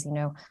 Mm-hmm. Because, you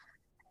know,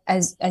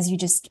 as you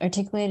just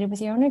articulated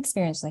with your own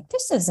experience, like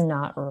this is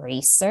not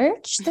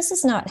research. This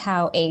is not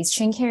how a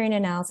string-theory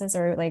analysis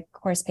or like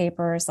course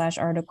paper /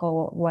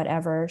 article,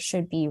 whatever,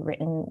 should be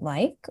written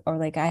like, or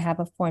like I have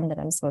a form that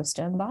I'm supposed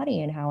to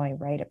embody in how I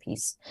write a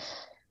piece.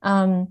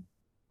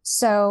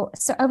 So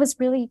I was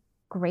really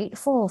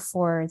grateful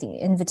for the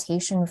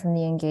invitation from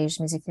the Engaged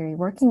Music Theory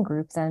Working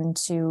Group then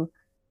to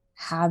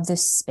have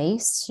this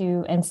space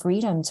to and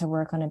freedom to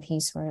work on a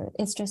piece where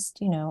it's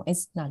just, you know,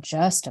 it's not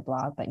just a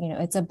blog, but, you know,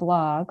 it's a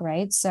blog,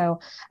 right?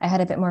 So I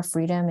had a bit more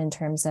freedom in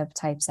terms of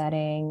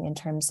typesetting, in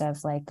terms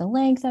of like the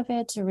length of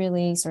it to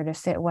really sort of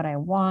fit what I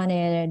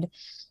wanted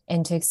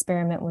and to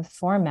experiment with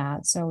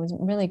format. So I was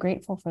really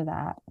grateful for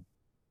that.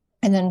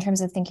 And then in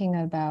terms of thinking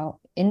about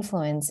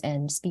influence,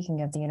 and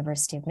speaking of the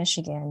University of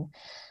Michigan,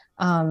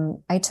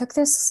 I took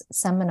this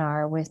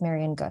seminar with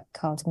Marian Gook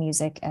called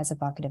Music as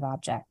Evocative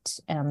Object.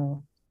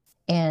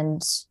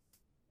 And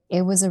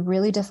it was a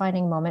really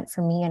defining moment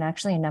for me and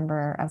actually a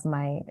number of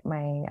my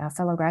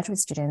fellow graduate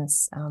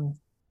students.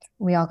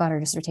 We all got our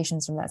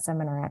dissertations from that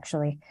seminar,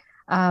 actually.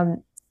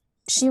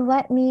 She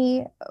let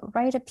me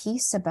write a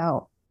piece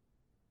about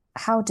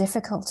how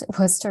difficult it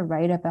was to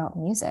write about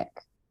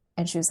music.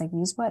 And she was like,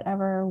 use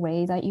whatever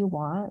way that you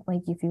want.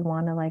 Like if you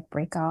want to like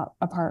break out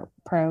apart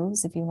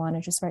prose, if you want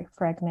to just write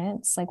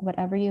fragments, like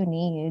whatever you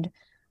need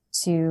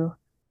to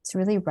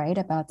really write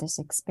about this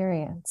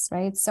experience,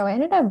 right? So I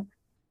ended up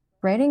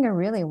writing a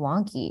really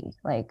wonky,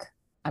 like,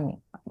 I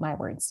mean, my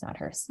words, not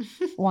hers,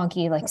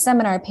 wonky, like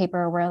seminar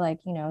paper where like,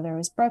 you know, there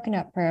was broken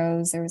up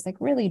prose, there was like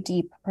really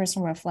deep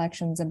personal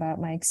reflections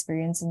about my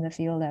experience in the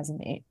field as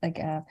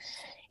a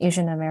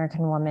Asian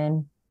American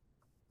woman.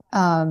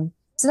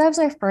 So that was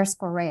my first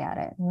foray at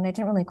it. And I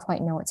didn't really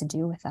quite know what to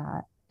do with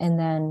that. And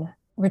then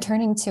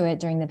returning to it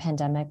during the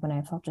pandemic when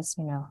I felt just,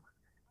 you know,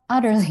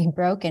 utterly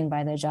broken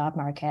by the job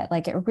market.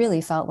 Like it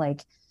really felt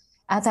like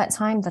at that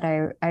time that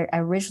I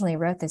originally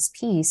wrote this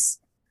piece,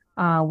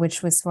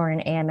 which was for an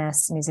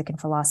AMS Music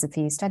and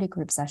Philosophy study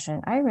group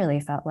session, I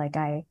really felt like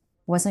I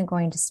wasn't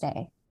going to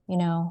stay. You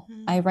know,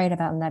 I write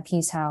about in that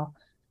piece how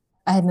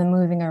I had been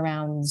moving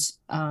around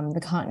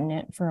the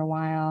continent for a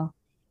while,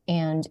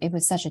 and it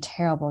was such a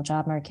terrible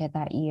job market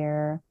that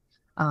year.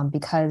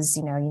 Because,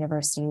 you know,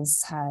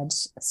 universities had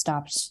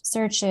stopped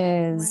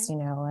searches, right, you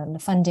know, and the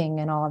funding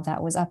and all of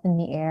that was up in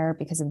the air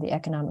because of the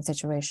economic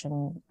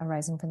situation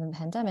arising from the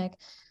pandemic.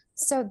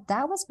 So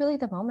that was really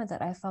the moment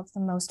that I felt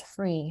the most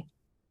free,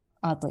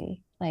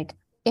 oddly. Like,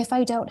 if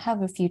I don't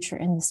have a future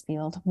in this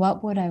field,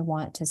 what would I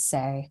want to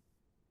say?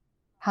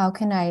 How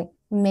can I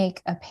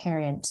make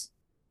apparent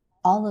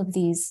all of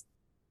these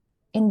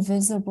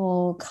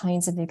invisible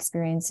kinds of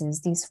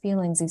experiences, these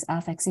feelings, these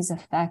affects, these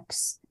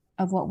effects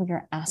of what we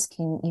are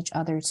asking each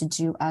other to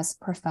do as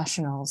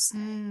professionals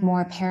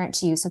more apparent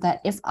to you, so that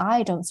if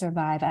I don't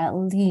survive, at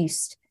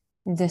least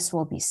this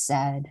will be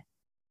said.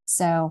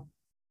 So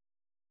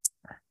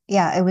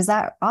yeah, it was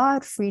that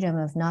odd freedom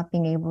of not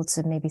being able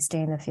to maybe stay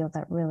in the field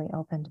that really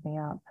opened me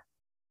up.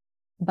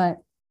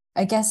 But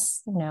I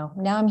guess, you know,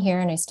 now I'm here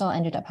and I still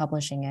ended up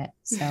publishing it.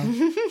 So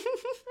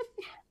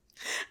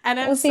and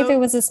we'll see if it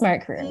was a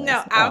smart career.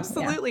 No,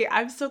 absolutely. Yeah.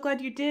 I'm so glad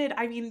you did.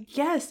 I mean,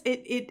 yes,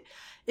 it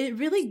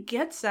really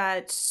gets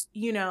at,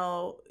 you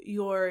know,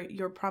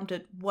 your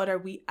prompted, what are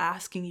we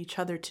asking each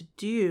other to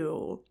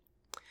do?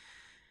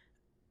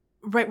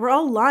 Right, we're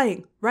all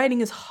lying.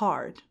 Writing is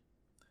hard.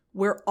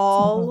 We're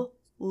all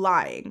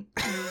lying.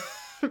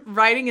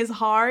 Writing is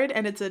hard,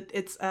 and it's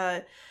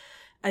a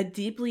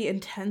deeply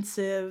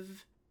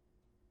intensive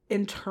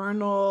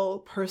internal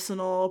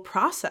personal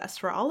process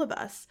for all of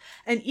us.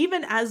 And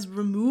even as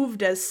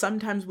removed as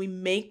sometimes we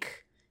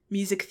make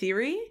music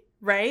theory,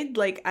 right?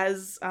 Like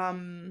as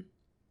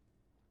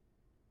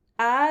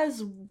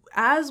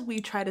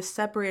we try to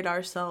separate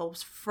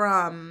ourselves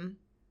from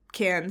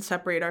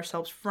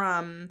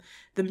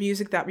the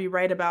music that we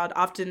write about.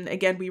 Often,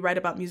 again, we write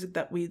about music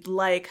that we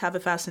like, have a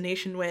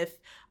fascination with,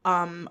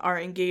 are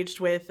engaged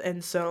with,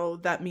 and so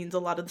that means a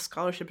lot of the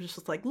scholarship is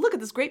just like, look at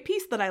this great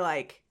piece that I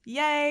like,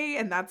 yay,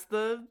 and that's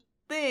the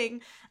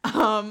thing.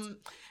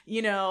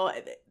 You know,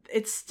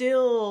 it's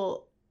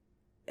still,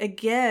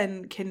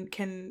 again,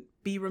 can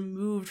be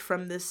removed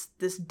from this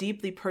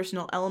deeply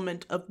personal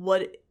element of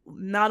what,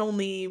 not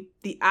only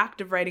the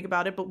act of writing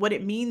about it, but what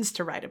it means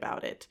to write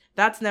about it.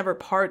 That's never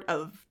part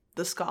of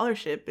the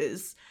scholarship,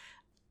 is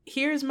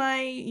here's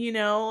my, you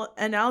know,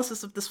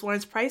 analysis of this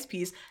Florence Price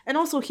piece, and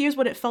also here's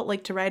what it felt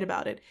like to write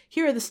about it.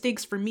 Here are the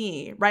stakes for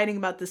me writing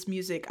about this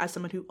music as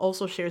someone who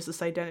also shares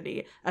this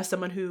identity, as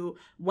someone who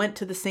went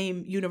to the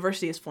same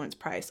university as Florence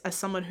Price, as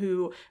someone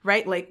who,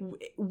 right, like,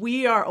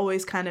 we are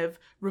always kind of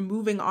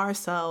removing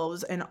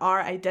ourselves and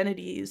our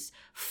identities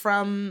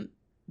from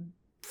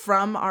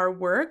our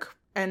work,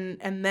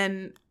 and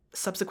then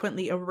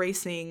subsequently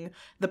erasing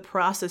the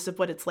process of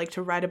what it's like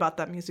to write about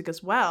that music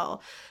as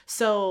well.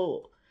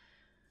 So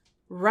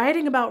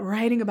writing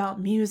about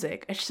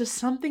music, it's just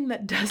something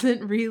that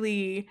doesn't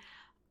really,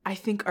 I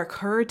think,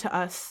 occur to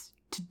us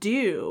to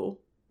do,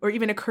 or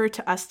even occur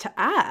to us to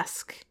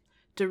ask,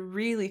 to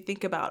really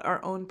think about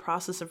our own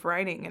process of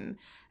writing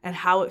and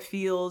how it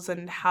feels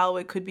and how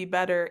it could be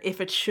better,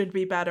 if it should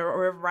be better,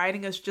 or if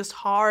writing is just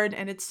hard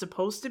and it's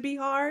supposed to be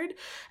hard.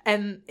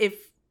 And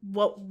if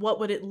what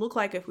would it look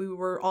like if we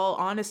were all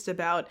honest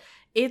about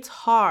it's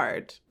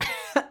hard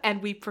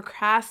and we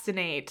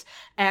procrastinate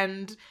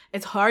and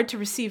it's hard to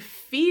receive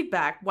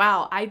feedback.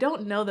 Wow, I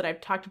don't know that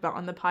I've talked about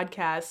on the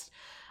podcast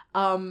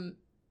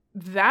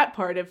that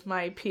part of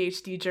my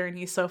PhD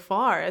journey so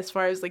far as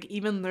like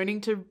even learning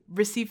to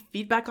receive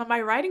feedback on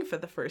my writing for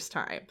the first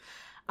time.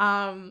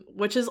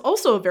 Which is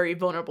also a very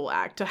vulnerable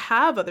act, to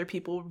have other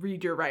people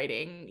read your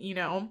writing, you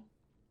know.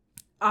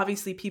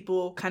 Obviously,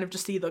 people kind of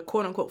just see the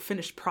quote-unquote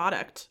finished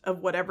product of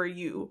whatever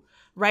you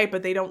write,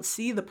 but they don't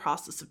see the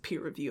process of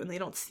peer review, and they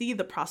don't see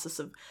the process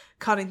of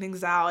cutting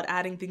things out,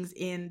 adding things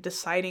in,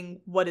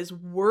 deciding what is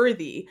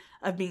worthy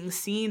of being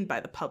seen by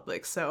the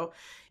public. So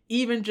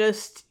even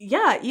just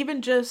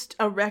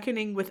a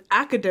reckoning with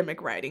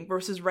academic writing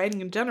versus writing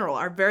in general,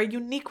 our very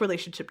unique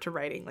relationship to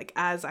writing, like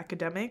as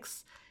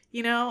academics,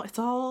 you know, it's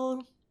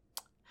all...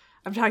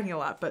 I'm talking a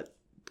lot, but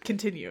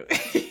continue.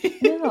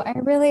 No, I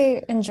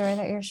really enjoy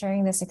that you're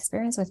sharing this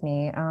experience with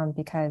me,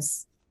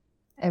 because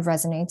it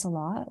resonates a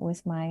lot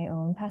with my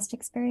own past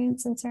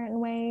experience in certain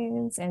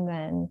ways. And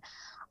then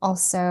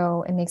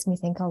also it makes me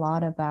think a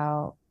lot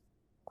about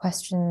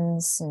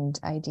questions and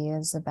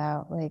ideas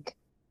about, like,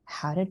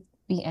 how did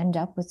we end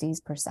up with these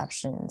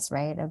perceptions,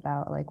 right?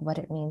 About like what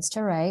it means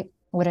to write,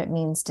 what it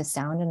means to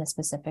sound in a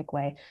specific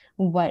way,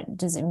 what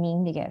does it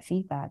mean to get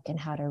feedback and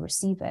how to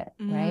receive it,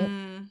 right?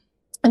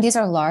 And these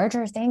are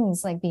larger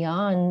things, like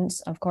beyond,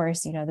 of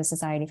course, you know, the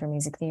Society for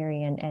Music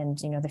Theory and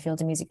you know, the field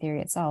of music theory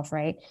itself,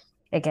 right?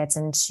 It gets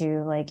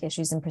into like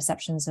issues and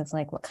perceptions of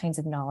like what kinds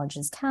of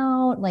knowledges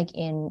count, like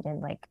in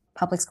like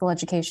public school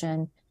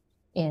education,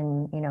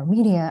 in, you know,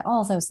 media,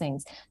 all those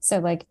things. So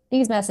like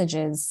these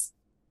messages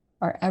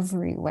are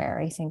everywhere.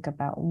 I think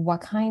about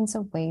what kinds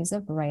of ways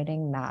of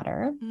writing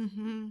matter,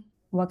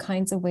 what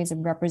kinds of ways of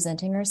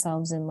representing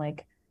ourselves in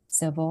like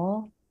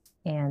civil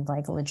and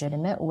like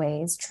legitimate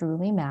ways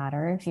truly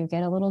matter. If you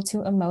get a little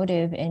too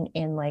emotive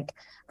in like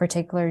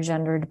particular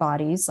gendered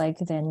bodies, like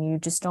then you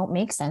just don't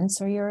make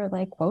sense, or you're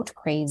like, quote,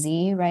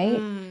 crazy, right?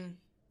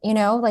 You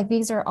know, like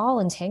these are all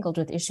entangled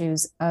with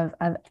issues of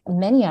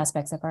many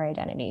aspects of our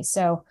identity.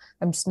 So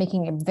I'm just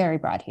making it very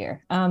broad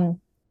here. And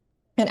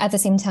at the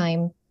same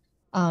time,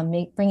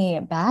 bringing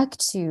it back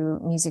to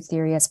music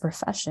theory as a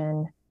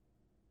profession,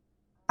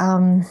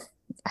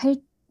 I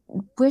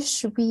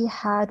wish we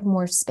had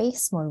more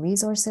space, more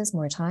resources,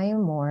 more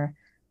time, more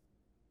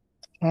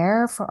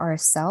care for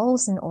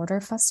ourselves in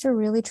order for us to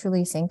really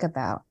truly think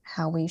about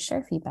how we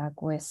share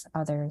feedback with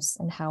others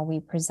and how we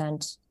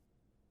present.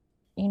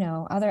 You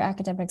know, other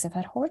academics have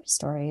had horror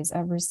stories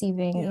of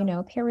receiving, you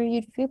know,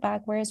 peer-reviewed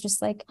feedback where it's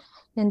just like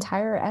an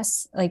entire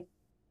like,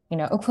 you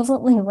know,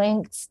 equivalently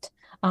lengthed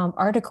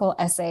article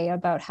essay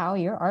about how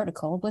your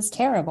article was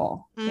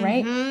terrible,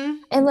 right?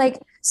 And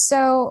like,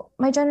 so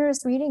my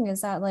generous reading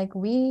is that like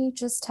we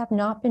just have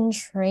not been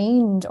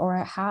trained or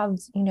have,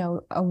 you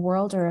know, a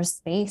world or a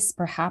space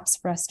perhaps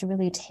for us to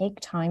really take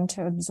time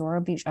to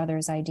absorb each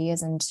other's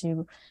ideas and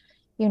to,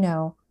 you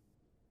know,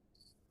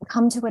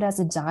 come to it as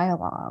a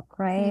dialogue,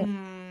 right?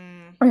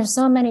 There's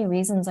so many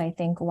reasons, I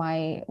think,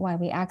 why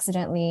we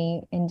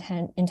accidentally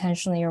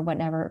intentionally or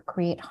whatever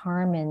create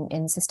harm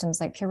in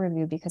systems like peer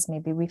review, because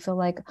maybe we feel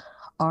like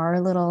our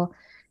little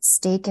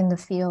stake in the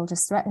field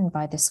is threatened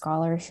by the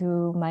scholar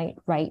who might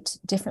write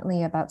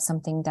differently about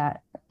something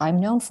that I'm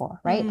known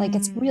for, right? Like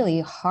it's really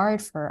hard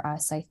for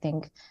us, I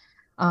think,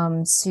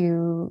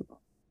 to,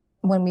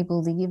 when we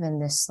believe in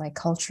this like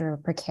culture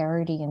of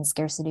precarity and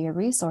scarcity of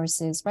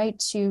resources, right,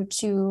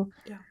 to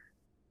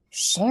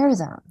share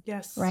them.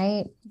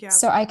 Right.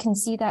 So I can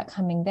see that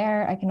coming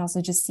there. I can also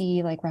just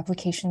see like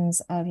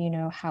replications of, you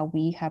know, how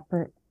we have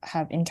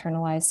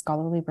internalized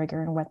scholarly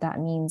rigor and what that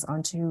means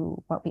onto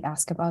what we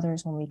ask of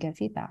others when we give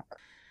feedback.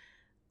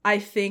 I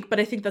think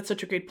that's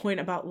such a great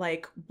point about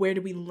like, where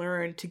do we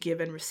learn to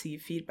give and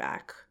receive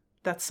feedback?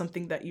 That's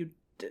something that you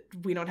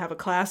we don't have a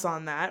class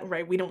on that,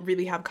 right? We don't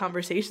really have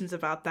conversations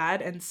about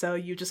that. And so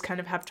you just kind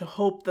of have to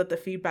hope that the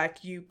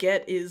feedback you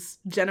get is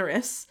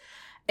generous,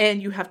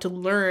 and you have to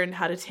learn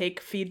how to take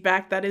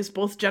feedback that is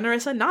both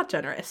generous and not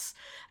generous.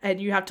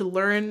 And you have to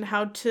learn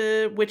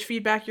which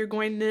feedback you're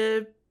going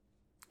to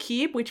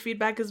keep, which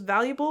feedback is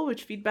valuable,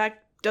 which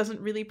feedback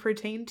doesn't really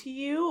pertain to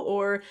you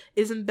or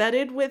is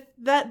embedded with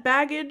that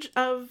baggage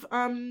of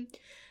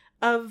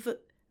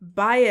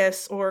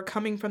bias or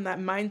coming from that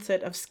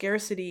mindset of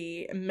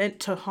scarcity meant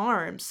to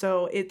harm.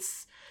 So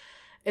it's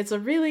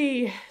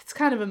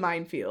kind of a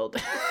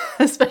minefield,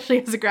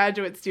 especially as a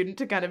graduate student,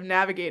 to kind of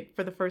navigate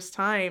for the first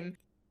time.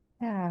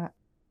 Yeah.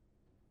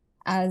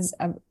 As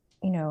a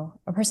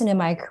person in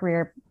my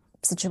career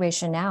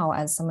situation now,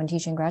 as someone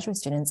teaching graduate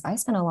students, I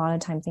spend a lot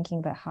of time thinking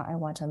about how I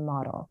want to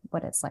model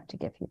what it's like to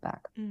give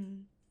feedback.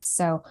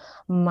 So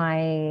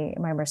my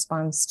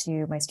response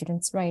to my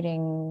students'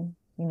 writing,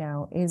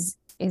 is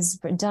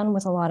done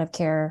with a lot of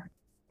care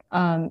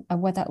of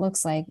what that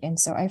looks like. And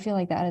so I feel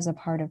like that is a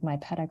part of my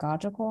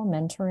pedagogical,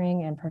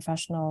 mentoring, and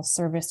professional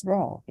service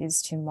role,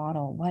 is to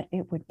model what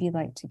it would be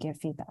like to give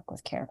feedback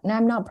with care. And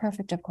I'm not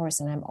perfect, of course,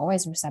 and I'm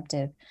always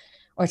receptive,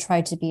 or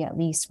try to be, at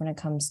least when it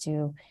comes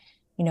to,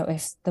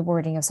 if the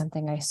wording of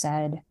something I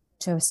said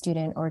to a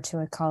student or to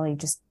a colleague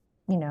just,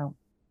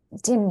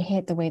 didn't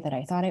hit the way that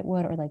I thought it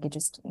would, or like it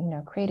just,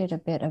 created a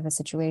bit of a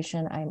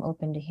situation, I'm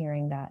open to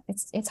hearing that.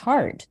 It's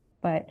hard,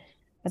 but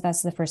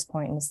that's the first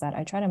point, is that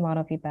I try to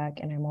model feedback,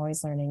 and I'm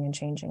always learning and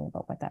changing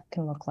about what that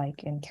can look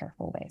like in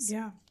careful ways.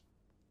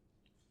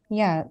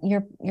 Yeah.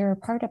 Your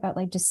part about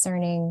like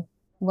discerning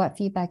what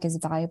feedback is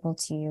valuable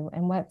to you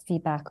and what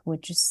feedback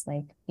would just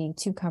like be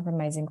too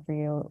compromising for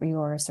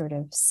your sort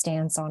of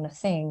stance on a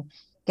thing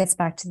gets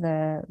back to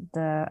the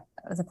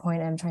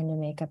point I'm trying to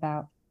make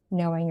about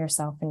knowing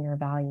yourself and your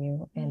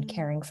value and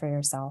caring for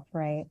yourself,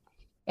 right?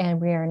 And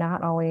we are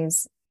not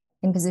always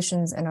in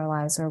positions in our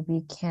lives where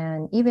we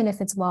can, even if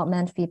it's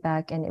well-meant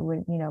feedback and it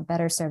would,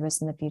 better serve us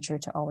in the future,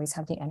 to always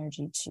have the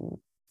energy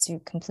to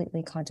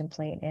completely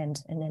contemplate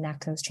and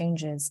enact those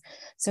changes.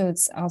 So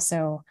it's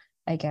also,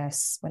 I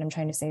guess, what I'm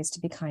trying to say is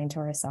to be kind to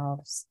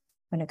ourselves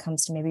when it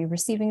comes to maybe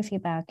receiving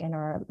feedback and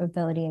our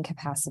ability and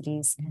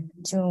capacities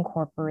to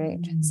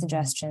incorporate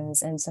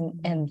suggestions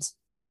and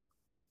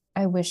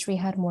I wish we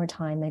had more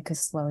time and could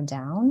slow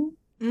down.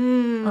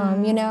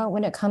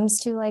 When it comes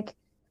to like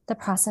the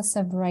process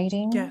of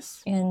writing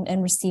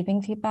and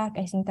receiving feedback,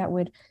 I think that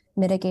would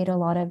mitigate a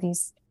lot of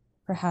these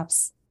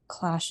perhaps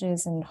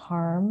clashes and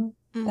harm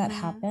that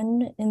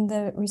happen in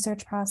the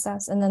research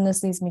process. And then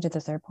this leads me to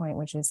the third point,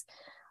 which is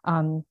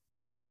my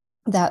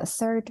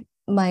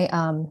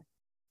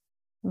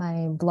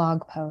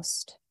blog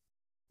post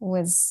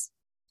was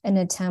an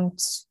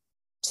attempt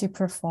to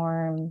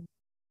perform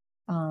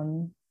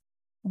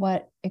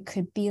what it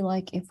could be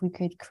like if we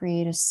could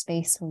create a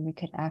space where we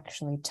could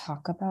actually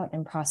talk about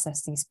and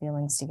process these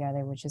feelings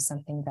together, which is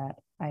something that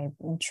I've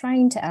been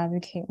trying to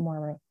advocate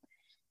more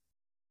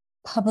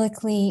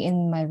publicly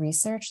in my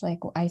research. Like,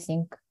 I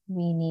think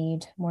we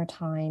need more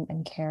time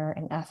and care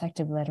and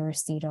affective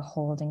literacy to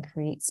hold and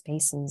create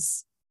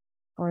spaces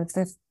for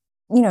to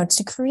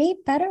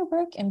create better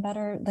work and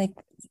better like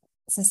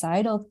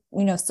societal,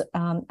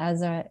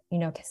 as a,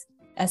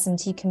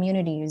 S&T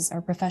communities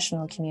or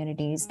professional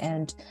communities,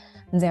 and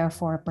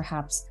therefore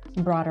perhaps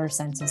broader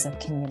senses of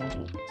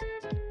community.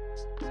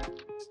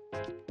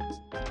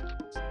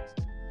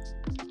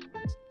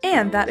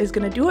 And that is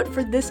going to do it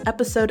for this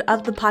episode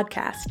of the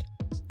podcast.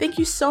 Thank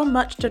you so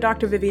much to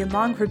Dr. Vivian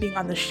Luong for being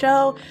on the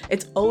show.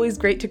 It's always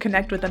great to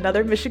connect with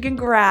another Michigan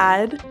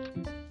grad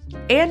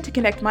and to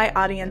connect my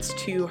audience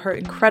to her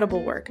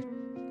incredible work.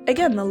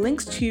 Again, the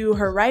links to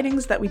her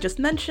writings that we just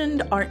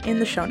mentioned are in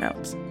the show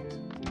notes.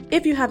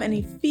 If you have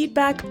any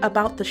feedback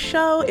about the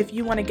show, if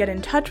you want to get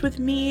in touch with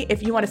me,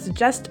 if you want to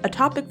suggest a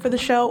topic for the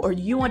show, or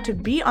you want to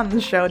be on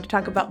the show to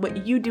talk about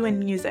what you do in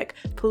music,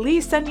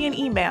 please send me an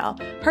email,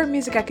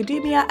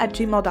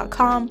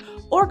 hermusicacademia@gmail.com,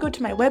 or go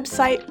to my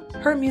website,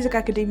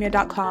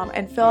 hermusicacademia.com,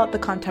 and fill out the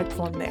contact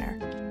form there.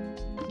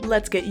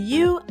 Let's get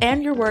you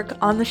and your work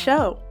on the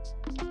show.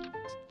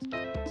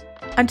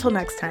 Until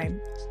next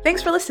time,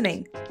 thanks for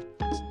listening.